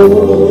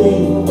holy.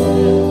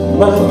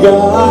 My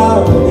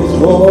God is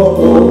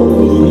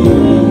holy.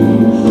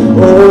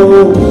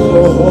 Oh,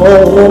 so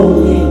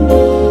holy.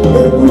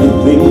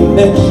 Everything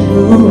that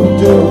you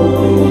do,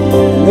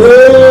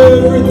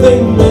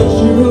 everything that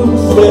you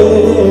say,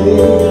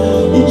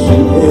 each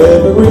and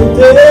every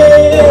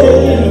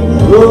day.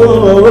 Oh,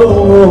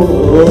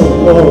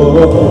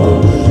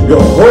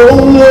 you're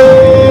holy.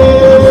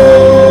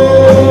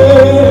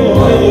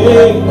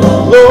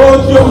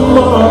 Lord, you're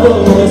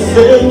marvelous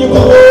and you're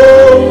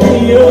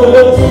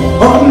glorious,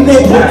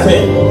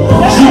 omnipotent.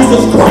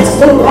 Jesus Christ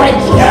the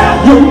righteous,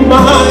 you're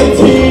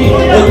mighty.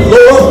 And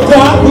Lord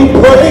God, we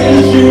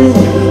praise you.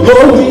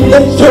 Lord, we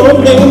lift your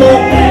name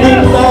up, we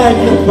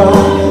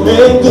magnify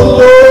and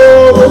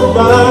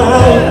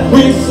glorify.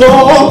 We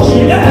exalt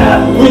you,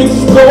 we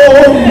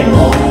extol you,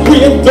 we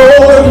adore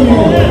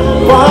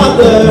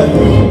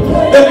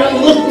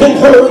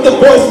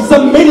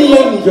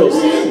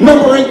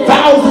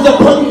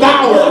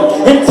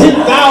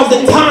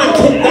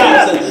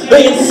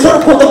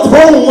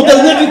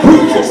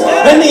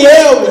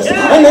elders,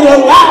 and in a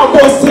loud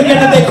voice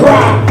together they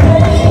cry,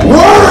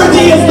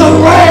 worthy is the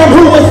Lamb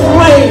who was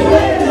slain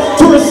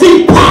to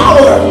receive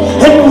power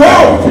and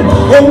wealth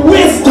and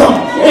wisdom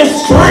and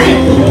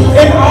strength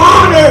and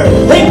honor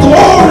and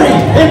glory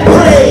and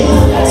praise.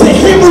 To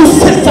him who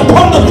sits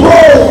upon the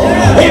throne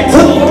and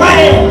to the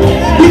Lamb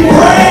be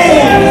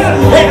praise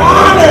and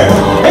honor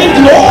and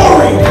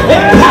glory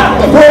and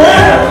power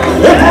forever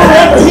and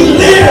forever. He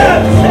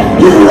lives,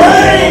 he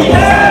reigns,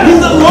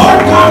 he's the Lord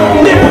God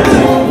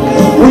omnipotent.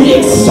 We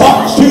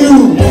exalt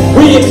you,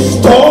 we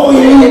extol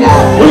you,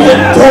 we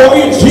adore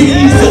you,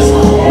 Jesus.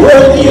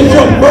 Worthy is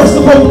your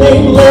merciful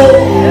name, Lord.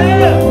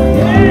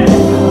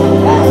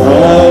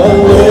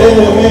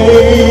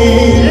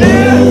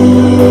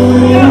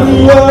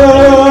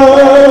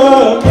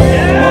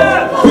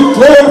 We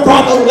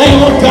glorify the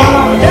Lamb of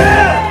God.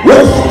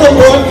 Worship the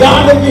Lord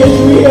God of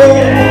Israel.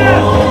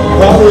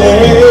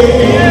 Hallelujah.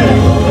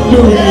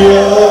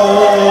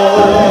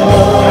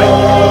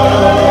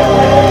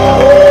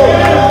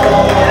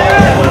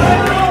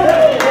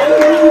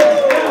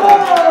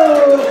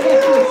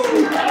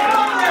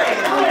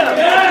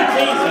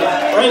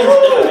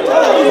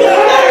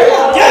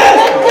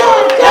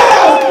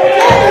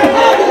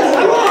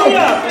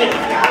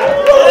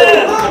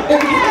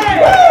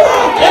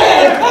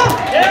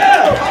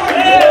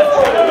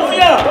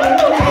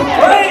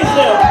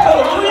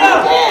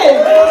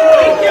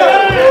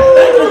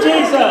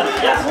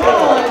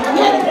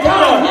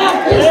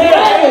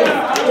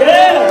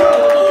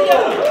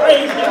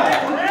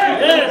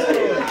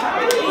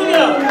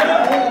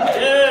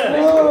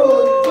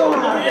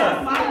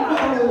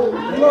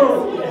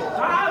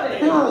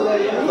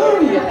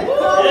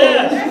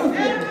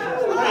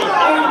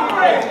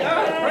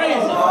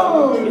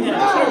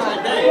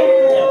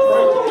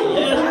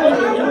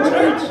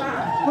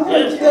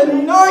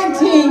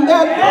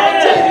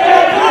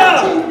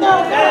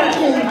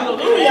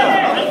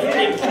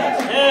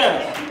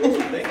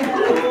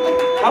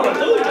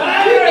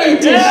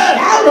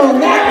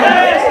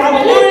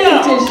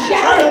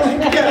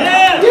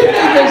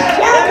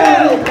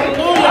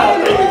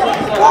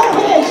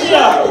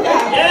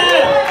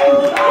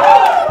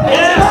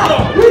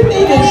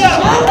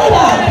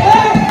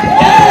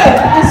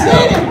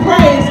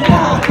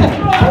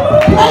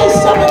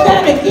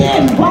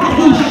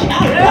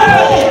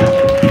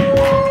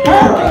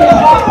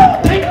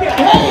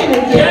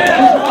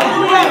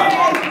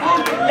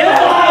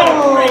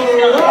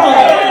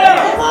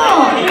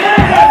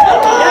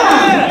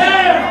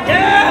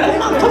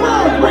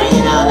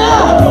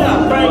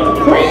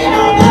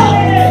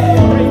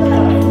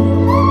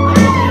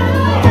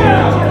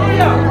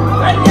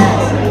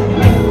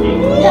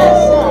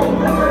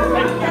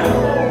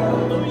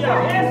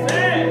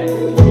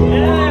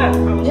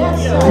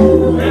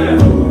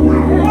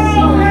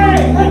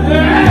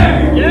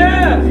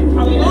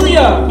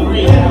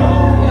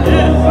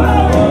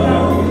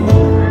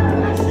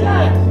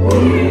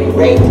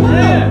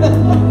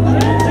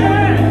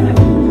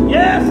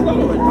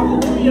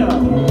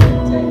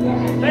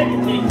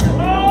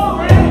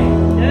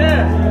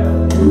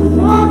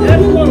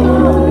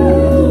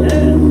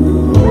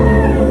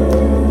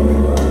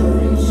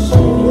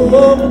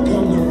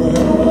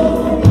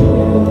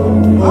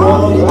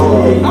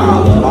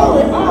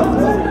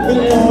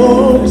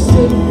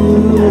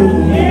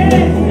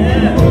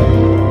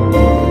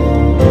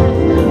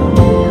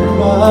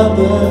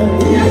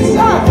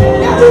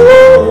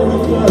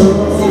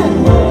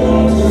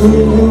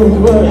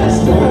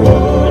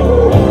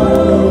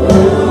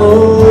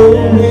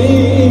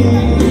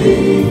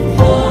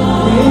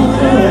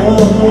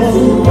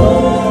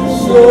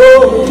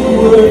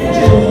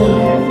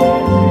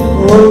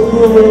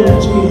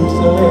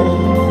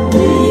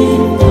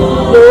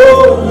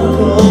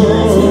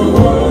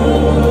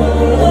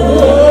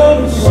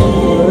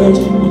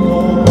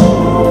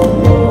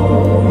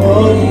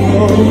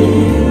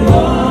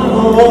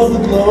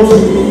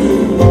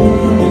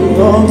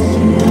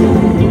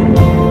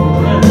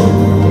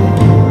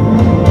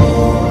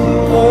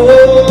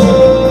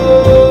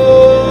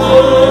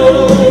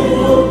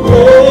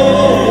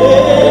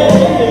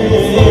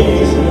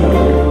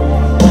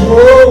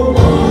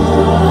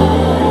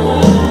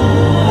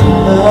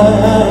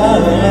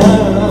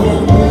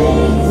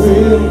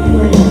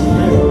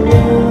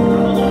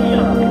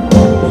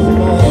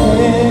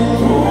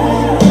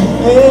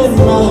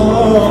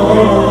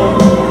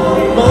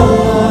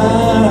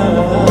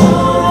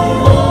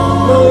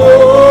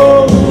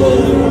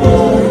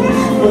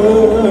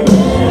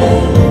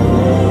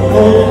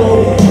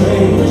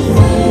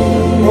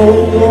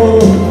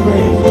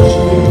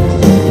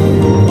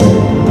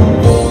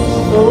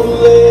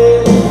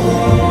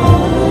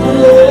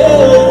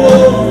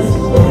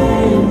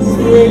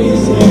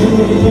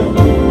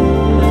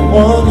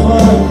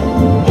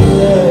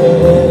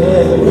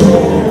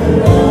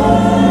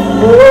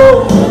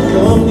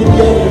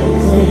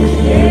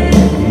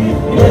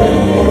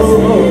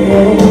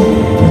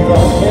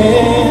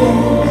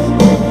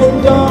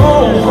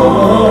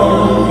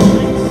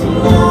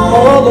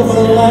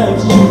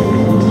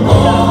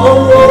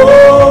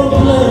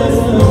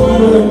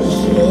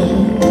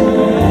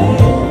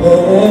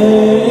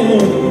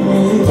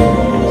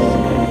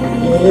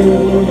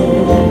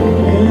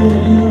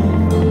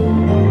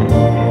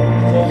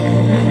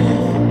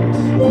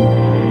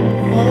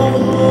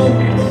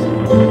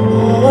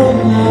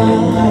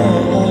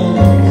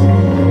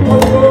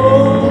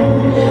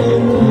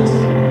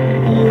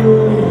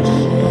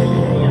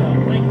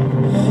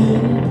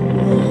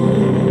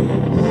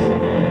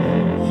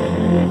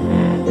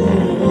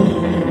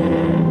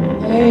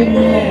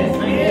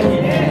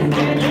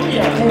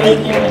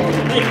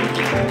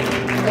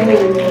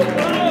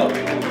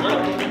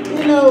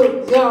 You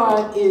know,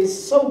 God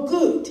is so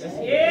good.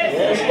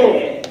 Yes,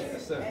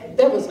 Lord.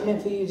 That was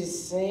meant for you to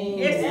sing.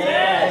 Yes,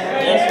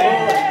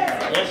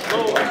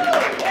 Lord.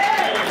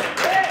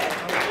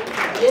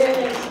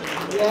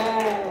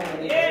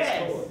 Yes.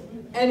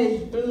 And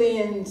it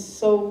blends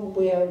so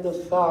well, the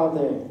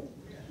Father,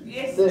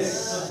 the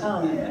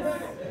Son,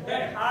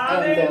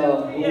 and the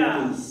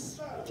Holy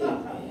Spirit.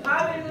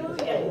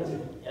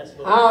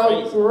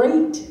 How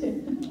great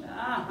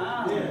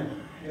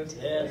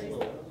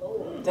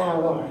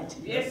thou art.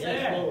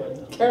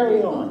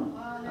 Carry on.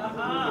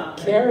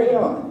 Carry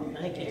on.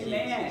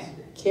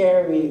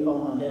 Carry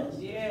on.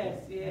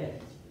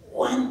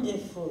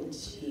 Wonderful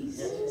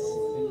Jesus.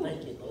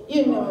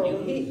 You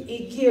know, he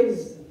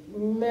gives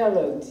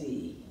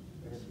melody.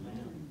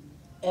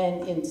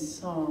 And in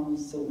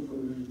songs, the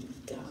word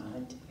of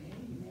God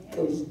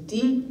goes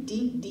deep,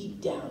 deep, deep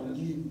down.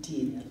 You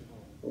did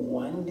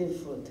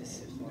wonderful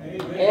this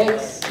morning.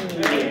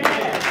 Excellent.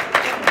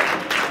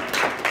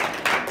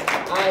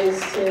 I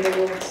said I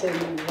won't say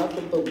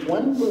nothing but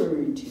one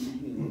word to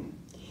you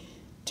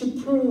to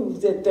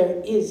prove that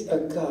there is a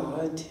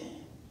God.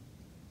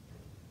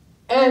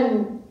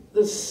 And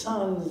the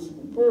Son's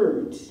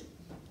words.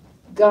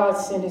 God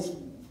sent his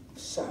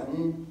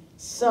Son.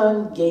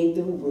 Son gave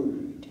the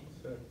word.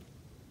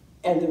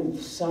 And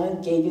the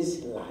Son gave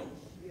his life.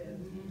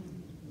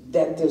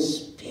 That the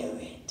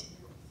Spirit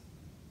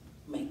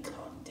may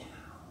come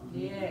down.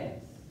 Yes.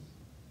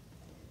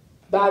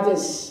 By the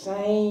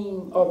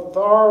same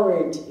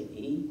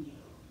authority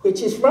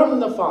which is from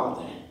the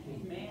Father,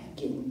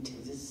 given to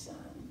the Son.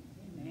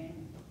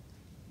 Amen.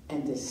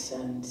 And the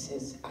Son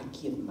says, I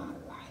give my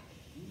life.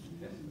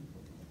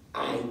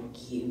 I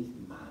give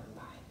my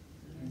life.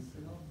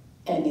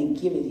 And in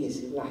giving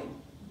his life,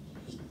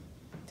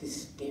 the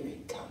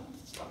Spirit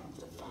comes from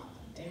the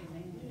Father.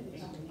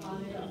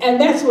 And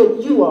that's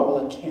what you all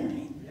are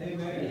carrying.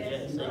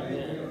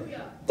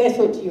 That's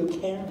what you're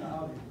carrying.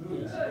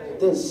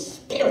 The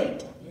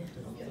Spirit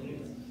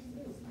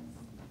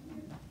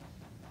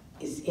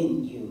is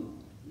in you.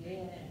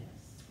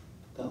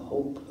 The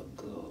hope of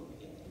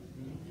glory.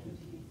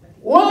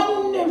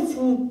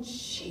 Wonderful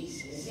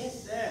Jesus.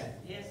 Yes, sir.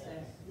 Yes,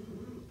 sir.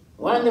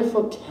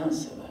 Wonderful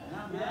Counselor.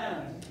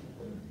 Amen.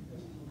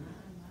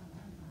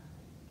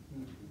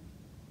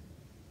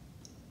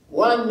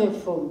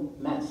 Wonderful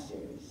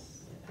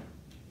Masters.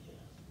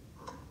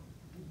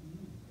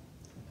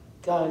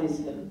 God is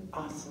an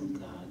awesome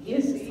God.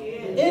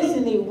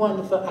 Isn't he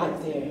wonderful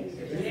out there?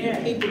 You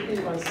people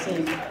who are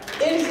singing.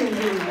 Isn't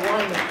he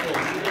wonderful?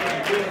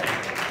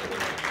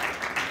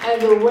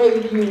 And the way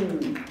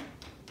you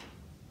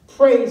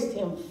praised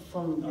him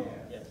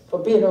for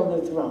being on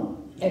the throne.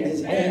 And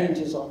his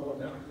angels all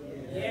around.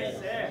 Yes,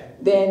 sir.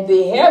 Then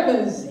the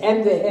heavens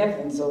and the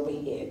heavens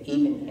overhead,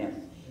 even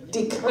him,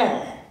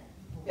 declare.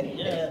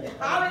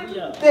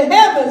 Hallelujah. The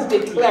heavens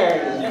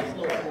declare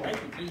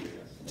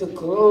the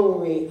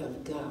glory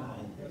of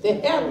God. The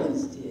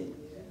heavens did.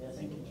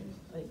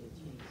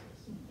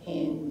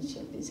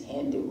 His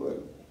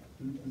handiwork.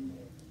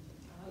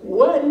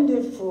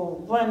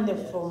 Wonderful,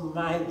 wonderful,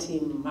 mighty,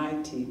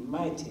 mighty,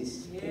 mighty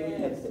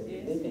Spirit of the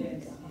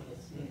living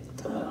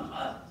God. Come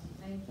up.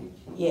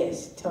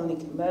 Yes, Tony,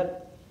 come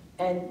up.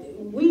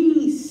 And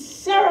we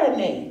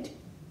serenade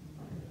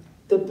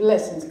the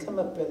blessings. Come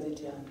up, Brother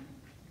John.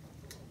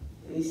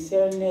 We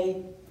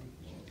serenade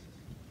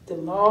the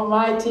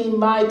almighty,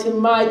 mighty,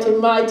 mighty,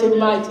 mighty,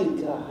 mighty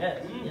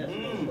God.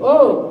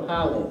 Oh,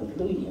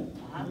 hallelujah.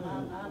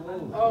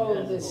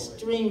 Oh, the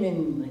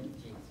streaming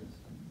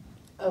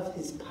of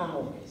his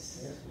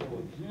powers.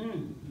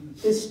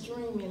 The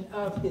streaming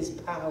of his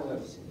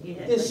powers.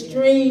 The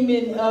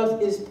streaming of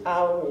his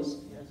powers.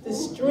 The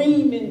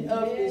streaming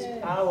of his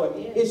power.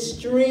 It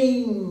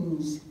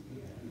streams.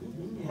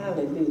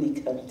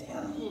 Hallelujah, come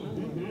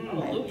down.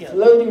 Like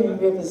floating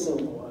rivers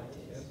of water.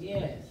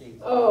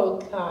 Oh,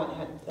 God,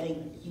 I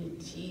thank you,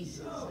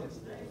 Jesus.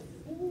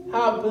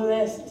 How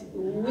blessed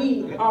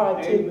we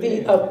are to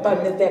be up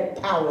under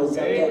that powers of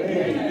that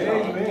living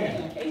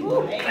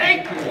God.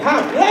 Thank you.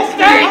 How blessed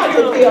we are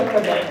to be up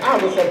under the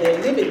powers of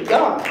that living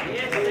God.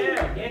 Yes,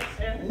 sir. Yes,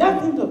 sir.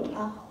 Nothing but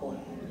power.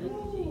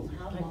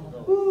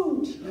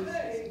 Ooh, Jesus.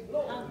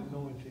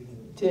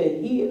 To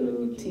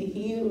heal, to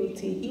heal,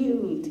 to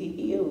heal, to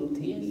heal,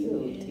 to heal,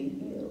 to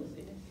heal.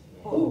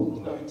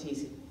 Oh, Lord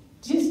Jesus.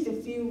 Just a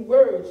few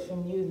words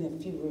from you and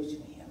a few words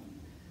from him.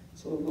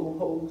 So we're going to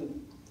hold it.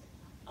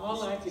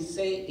 All I can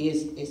say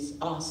is it's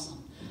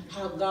awesome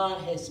how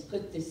God has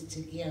put this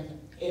together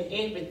and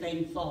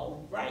everything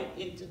falls right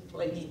into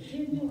place.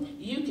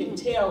 You can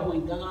tell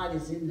when God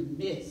is in the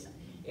midst.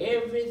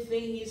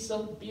 Everything is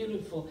so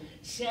beautiful.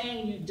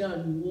 Shane, you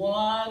done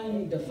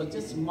wonderful,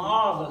 just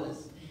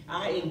marvelous.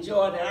 I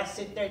enjoyed it. I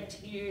sit there,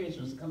 tears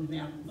was coming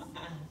out of my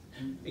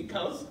eyes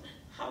because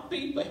how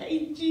people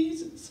hate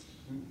Jesus.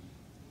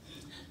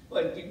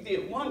 But you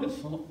did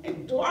wonderful.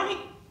 And Dwight,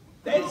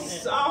 that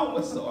song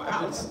was so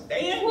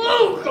outstanding.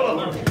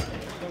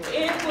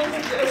 It was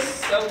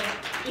just so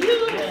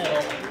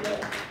beautiful.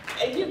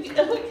 And you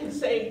can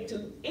say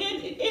to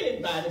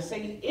anybody,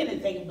 say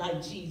anything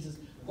about Jesus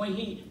when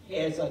he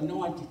has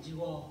anointed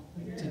you all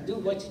to do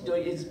what you're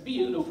doing. It's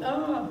beautiful.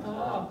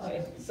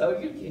 So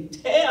you can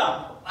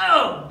tell,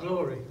 oh,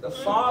 glory, the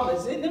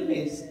Father's in the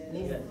midst.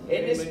 And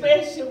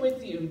especially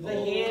with you, the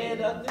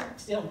head of the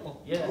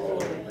temple.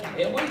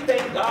 And we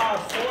thank God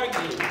for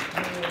you.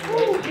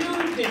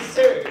 You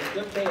deserve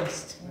the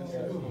best.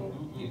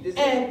 You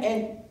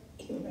deserve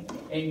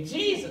and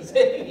Jesus,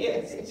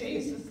 yes,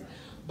 Jesus.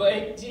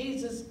 But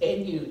Jesus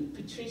and you,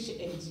 Patricia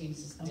and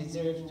Jesus,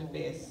 deserve the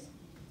best.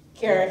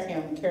 Carry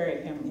him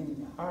in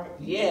the heart.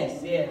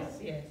 Yes.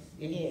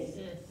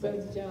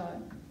 Brother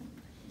John.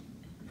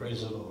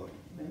 Praise the Lord.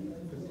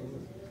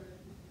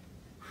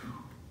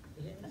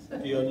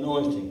 The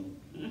anointing.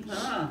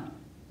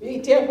 You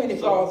can tell when it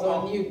falls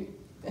on you.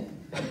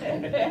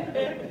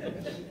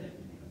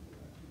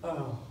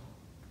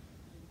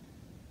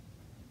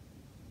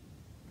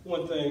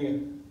 One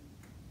thing,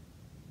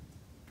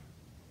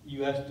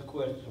 you asked the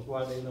question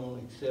why they don't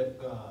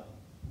accept God.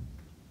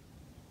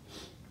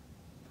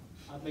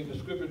 I think the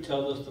scripture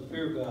tells us to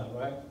fear God,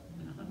 right?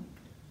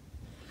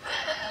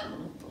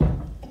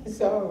 It's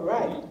all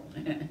right.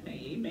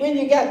 Amen. When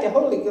you got the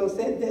Holy Ghost,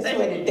 that's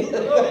what it is.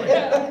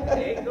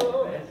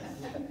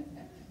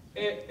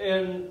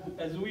 And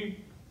as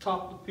we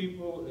talk to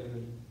people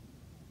and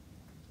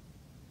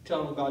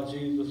tell them about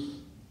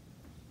Jesus,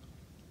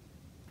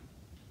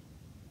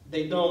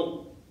 they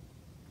don't,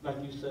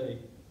 like you say,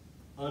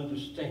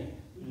 understand.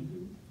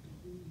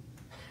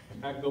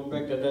 I go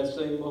back to that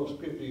same old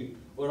scripture.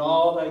 With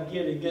all I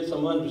get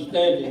some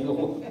understanding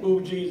of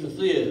who Jesus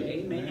is.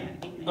 Amen.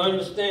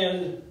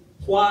 Understand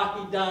why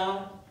he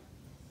died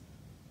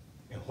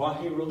and why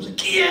he rose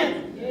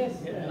again. Yes.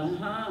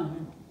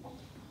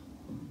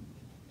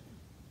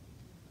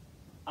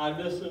 I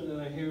listen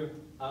and I hear,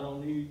 I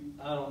don't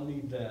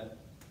need that.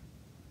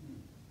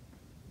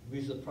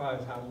 Be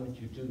surprised how much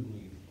you do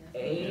need it.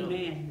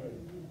 Amen.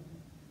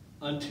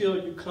 Until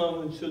you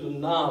come into the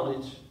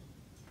knowledge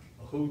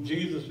of who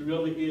Jesus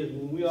really is.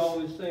 And we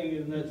always sing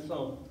in that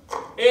song,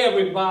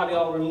 everybody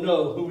ought to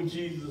know who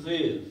Jesus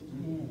is.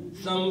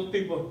 Some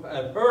people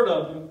have heard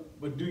of him,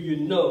 but do you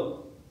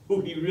know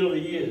who he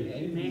really is?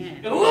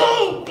 Amen.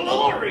 Oh,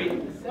 glory!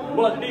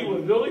 What he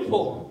was really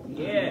for.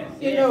 Yes.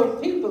 You know,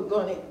 people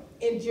going to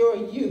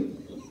enjoy you.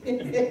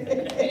 Give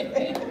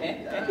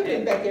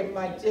me back in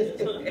my just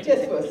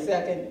for a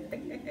second.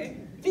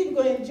 People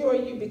going to enjoy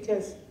you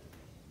because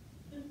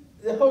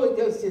the Holy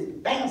Ghost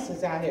just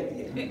bounces out of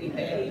you.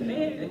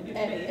 Amen.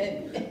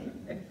 And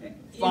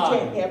you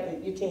can't help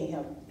it. You can't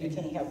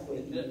help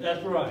it.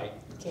 That's right.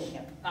 You can't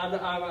help it.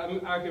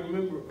 I can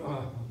remember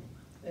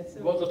That's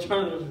it. Brother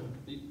Turner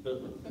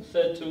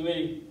said to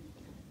me,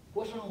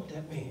 "What's wrong with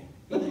that man?"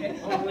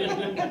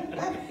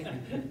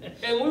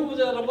 And we was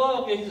at a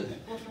ball game. He said,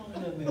 "What's wrong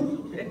with that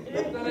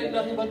man? That ain't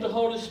nothing but the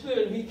Holy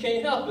Spirit. He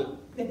can't help it."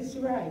 That's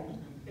right.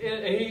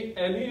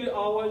 And he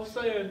always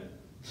said,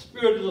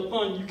 "Spirit is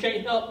upon you. You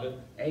can't help it.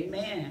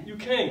 Amen. You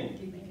can't.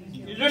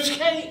 You just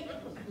can't."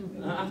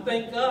 I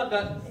thank God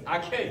that I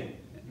can't.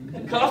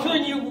 Because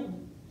when you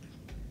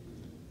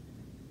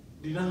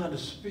deny the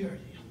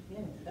Spirit,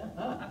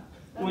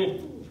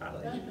 when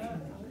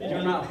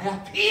you're not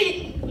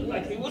happy,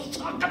 like he was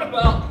talking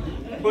about,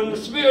 when the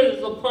Spirit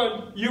is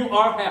upon you,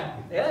 are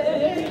happy.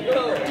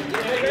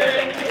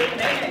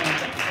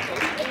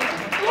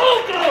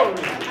 Oh, glory!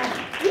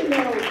 You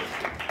know,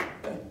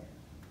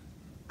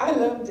 I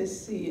love to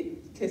see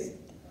it because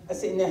I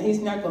say, now he's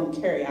not going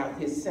to carry out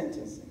his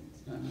sentences.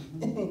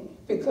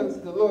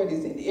 Because the Lord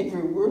is in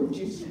every word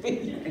you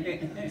speak.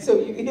 So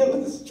you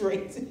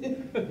illustrate it.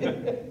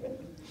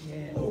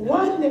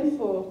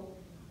 Wonderful,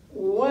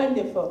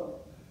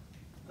 wonderful,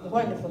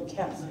 wonderful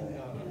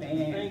counselor.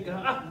 Thank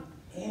God.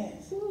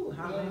 Yes.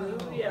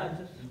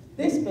 Hallelujah.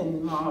 This has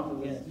been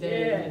marvelous.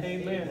 Yes.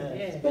 Amen.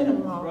 It's been a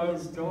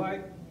marvelous Brother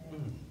day.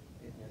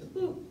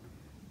 Dwight.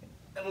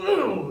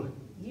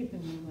 Give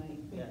him the mic.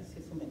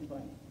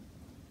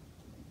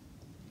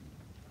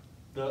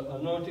 The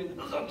anointing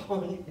is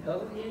upon you.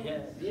 Oh,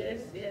 yes.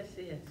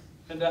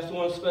 And that's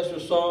one special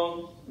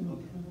song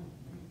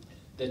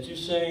that you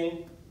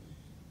sing.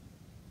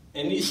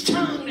 And each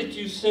time that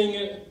you sing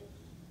it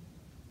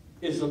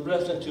is a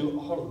blessing to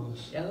all of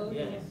us. Oh,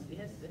 yes.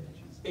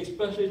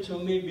 Especially to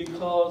me,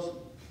 because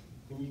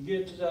when you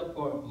get to that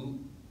part,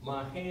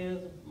 my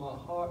hands, my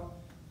heart,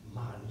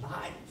 my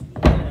life.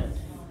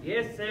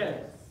 Yes,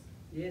 sir.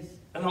 Yes.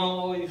 And I'm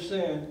always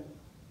saying,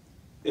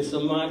 it's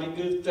a mighty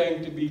good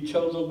thing to be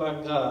chosen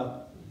by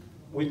God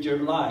with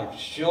your life,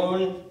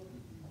 showing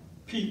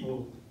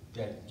people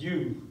that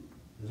you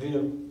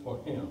live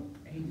for Him.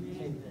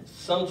 Amen.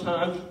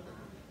 Sometimes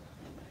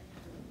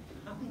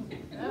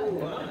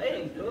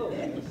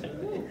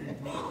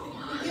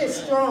Get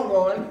strong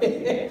on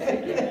it.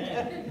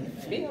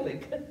 Feel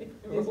it.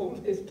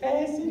 It's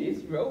passing.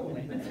 It's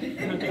rolling.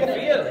 Feel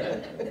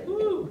it.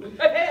 Woo.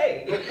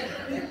 Hey.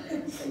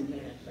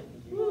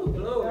 Woo,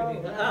 glory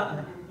to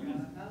God.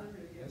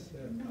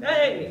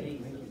 Hey.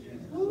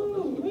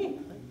 Ooh,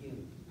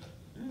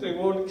 they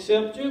won't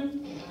accept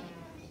you.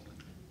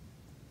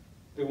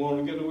 They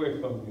want to get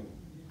away from you.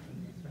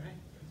 That's right.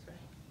 That's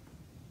right.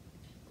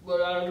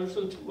 But I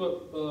listened to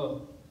what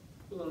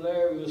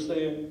Larry was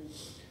saying.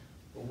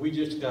 We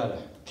just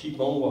gotta keep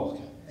on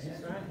walking.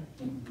 That's right.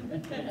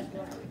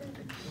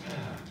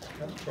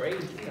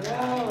 Praise God.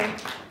 Wow.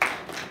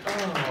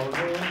 Oh,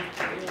 man.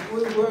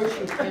 We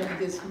worship him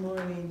this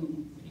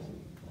morning,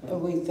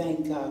 and we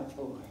thank God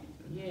for it.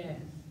 Yes.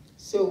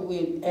 So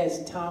we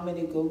ask Tommy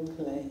to go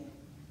play.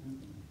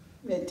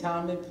 Let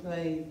Tommy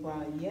play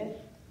while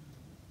yet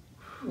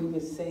we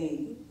will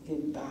say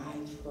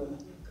goodbye for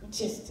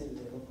just a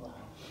little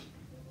while.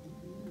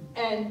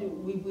 And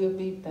we will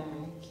be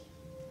back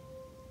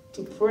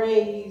to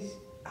praise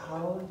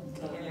our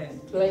God. Yes.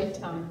 Play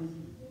Tommy.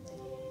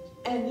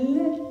 And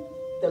let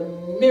the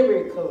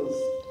miracles,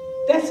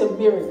 that's a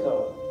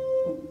miracle.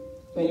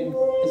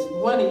 It's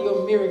one of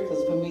your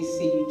miracles when we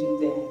see you do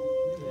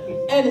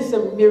that. And it's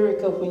a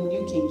miracle when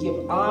you can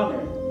give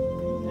honor.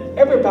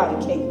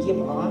 Everybody can't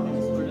give honor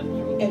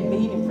and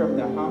mean it from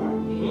the heart.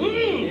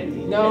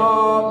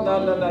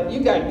 No. You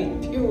got to be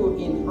pure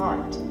in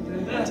heart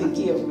to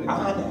give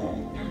honor.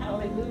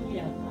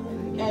 Hallelujah.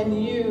 And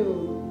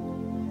you,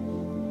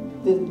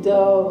 the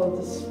dove of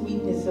the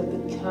sweetness of the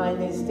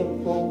kindness that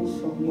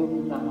rolls from your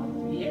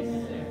mouth. Yes,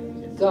 sir.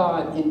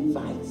 God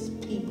invites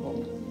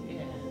people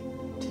Yeah.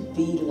 to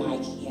be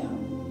like him.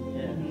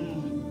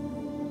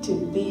 To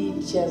be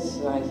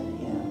just like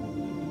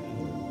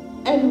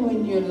him. And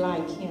when you're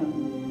like him,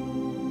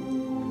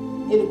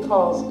 it'll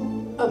cause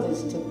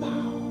others to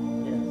bow.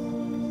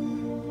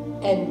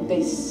 And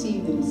they see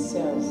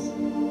themselves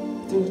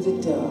through the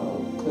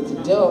dove, because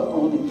the dove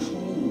only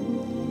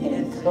came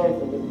and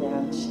covered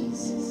around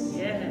Jesus.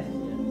 Yes.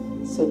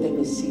 So they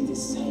would see the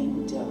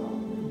same dove.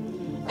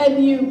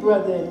 And you,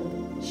 Brother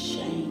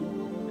Shane,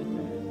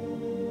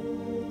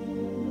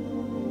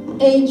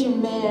 angel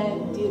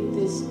man did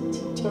this,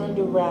 he turned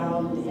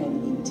around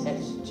and he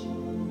touched you.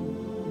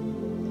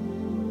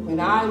 When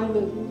I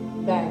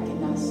looked back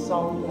and I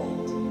saw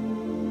that,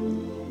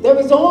 there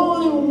was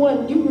only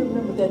one, you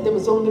remember that, there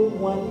was only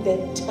one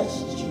that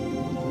touched you.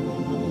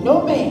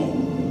 No man.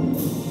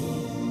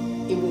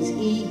 It was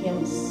he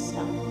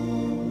himself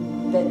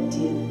that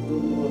did the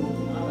work.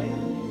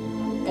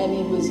 And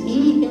it was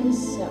he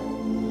himself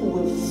who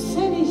will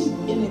finish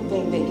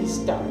anything that he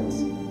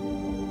starts.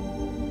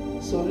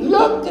 So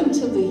look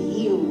into the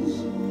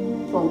hills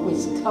from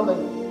which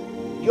cometh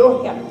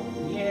your help.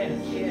 Yes.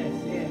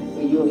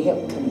 For your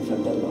help coming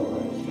from the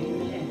Lord,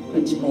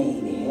 which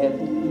made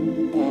heaven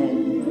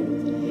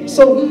and earth.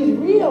 So he's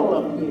real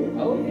up here.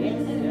 Oh, yes.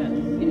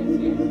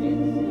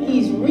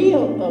 He's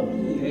real up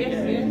here.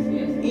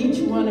 Yes. Each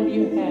one of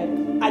you have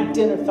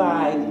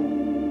identified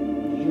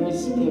your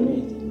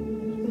spirit.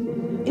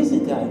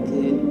 Isn't God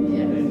good?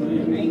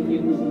 Thank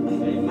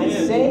you. I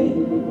say,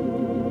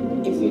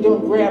 if you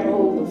don't grab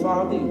hold of the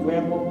Father, you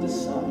grab hold of the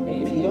Son.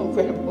 If you don't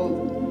grab hold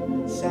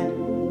of the Son,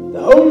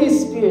 the Holy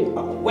Spirit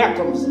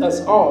welcomes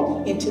us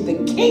all into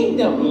the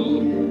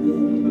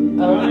kingdom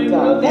of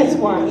God. That's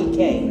why he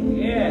came.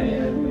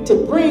 To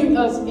bring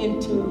us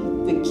into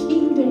the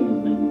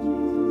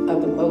kingdom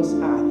of the Most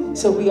High.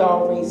 So we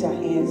all raise our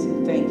hands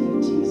and thank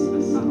you,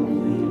 Jesus,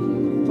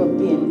 for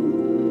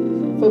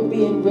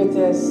being with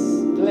us,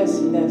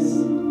 blessing us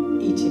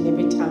each and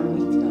every time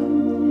we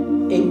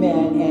come.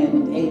 Amen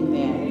and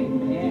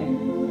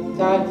amen.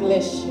 God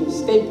bless you.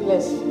 Stay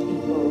blessed,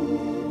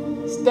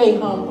 people. Stay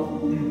humble.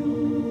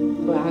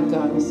 For our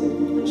God is a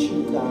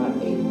true God.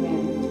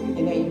 Amen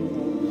and amen.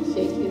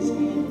 Shake his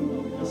hand.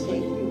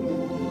 Shake you.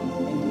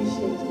 And you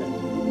shake him.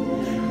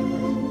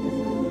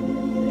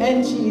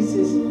 And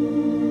Jesus,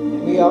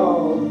 we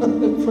all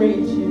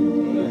praise you.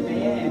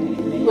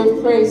 With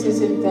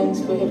praises and thanks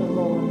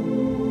forevermore.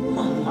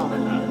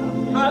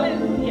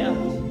 Hallelujah.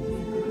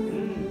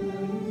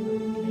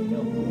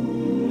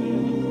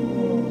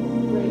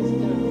 Praise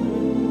God.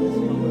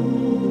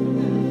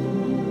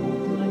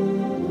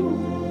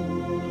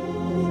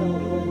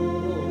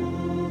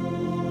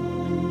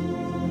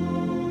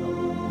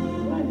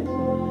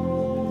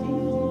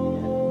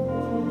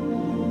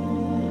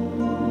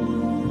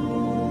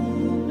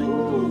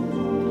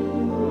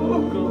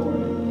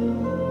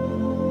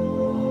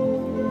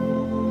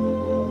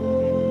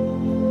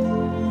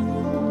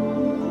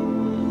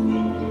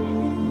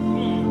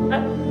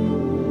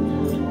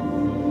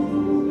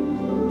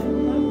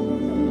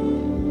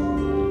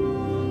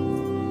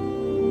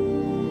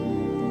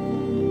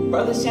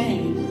 Brother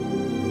Shane,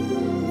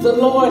 the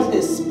Lord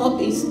is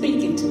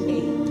speaking to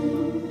me.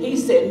 He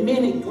said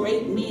many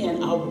great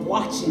men are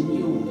watching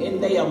you and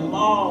they are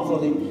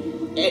marveling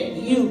at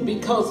you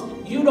because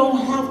you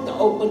don't have to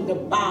open the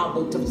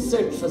Bible to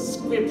search for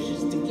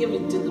scriptures to give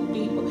it to the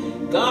people.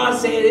 God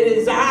said it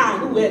is I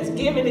who has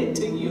given it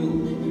to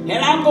you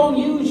and I'm going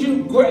to use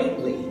you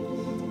greatly.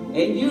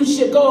 And you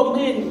should go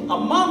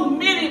among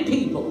many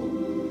people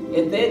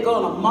and they're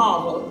going to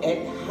marvel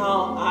at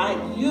how I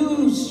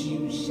use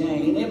you,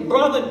 Shane. And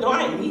Brother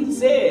Dwight, he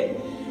said,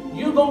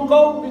 you're going to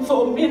go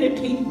before many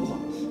people.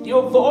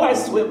 Your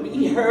voice will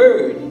be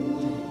heard.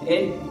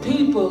 And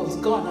people's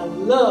going to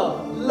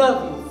love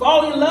you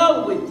fall in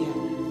love with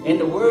you and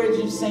the words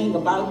you sing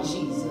about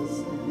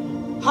Jesus.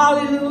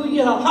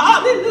 Hallelujah,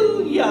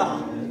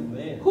 hallelujah.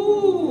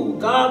 Ooh,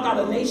 God got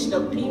a nation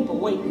of people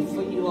waiting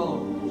for you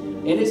all.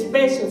 And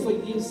especially for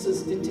you,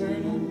 Sister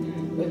Turner.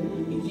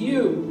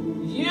 You,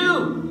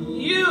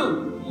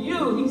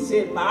 he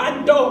said,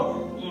 my daughter,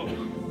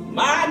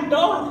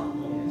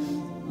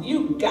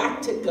 you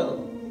got to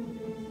go.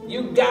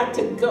 You got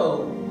to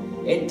go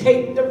and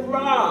take the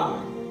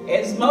rod,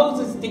 as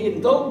Moses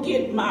did. Go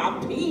get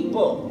my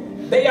people.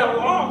 They are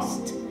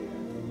lost.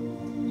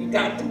 You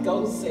got to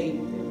go save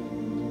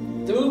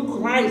them. Through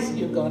Christ,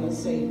 you're going to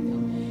save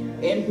them.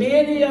 And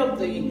many of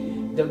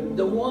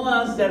the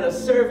ones that are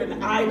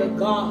serving idol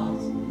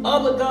gods,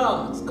 other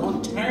gods,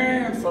 going to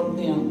turn from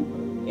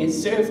them and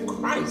serve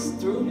Christ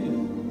through you.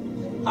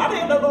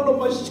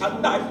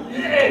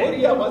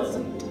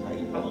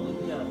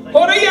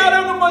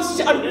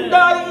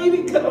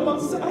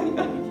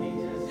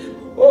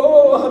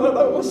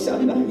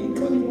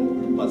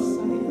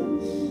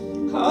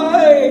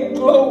 Hey,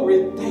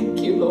 glory,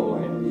 thank you,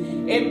 Lord.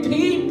 And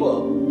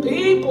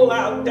people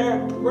out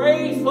there,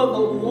 pray for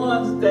the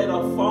ones that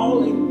are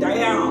falling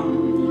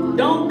down.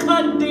 Don't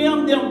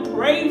condemn them,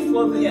 pray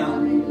for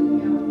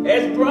them.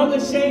 As Brother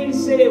Shane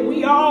said,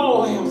 we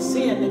all have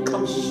sinned and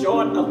come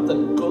short of the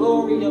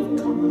glory of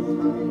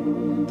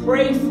God.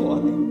 Pray for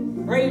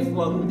them. Pray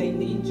for them. They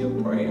need your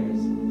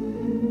prayers.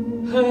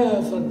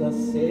 For the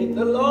sake of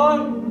the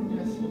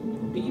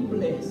Lord, be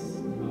blessed.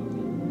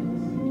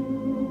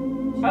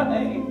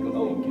 Hey,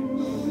 glory.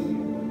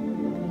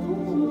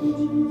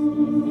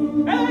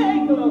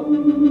 Hey, glory.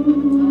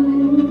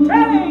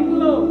 Hey,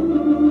 glory.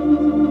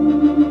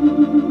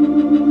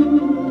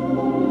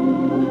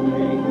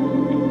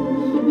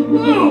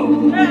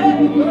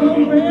 Hey,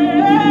 glory.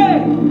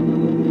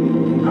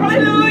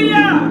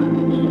 Hallelujah.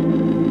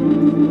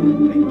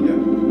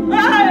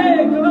 Hey,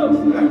 glory.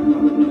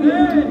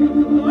 Hey,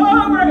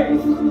 glory.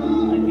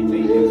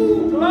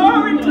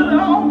 Glory to the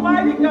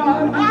Almighty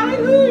God.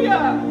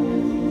 Hallelujah.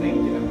 Thank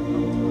you.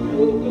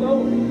 Oh,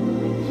 glory.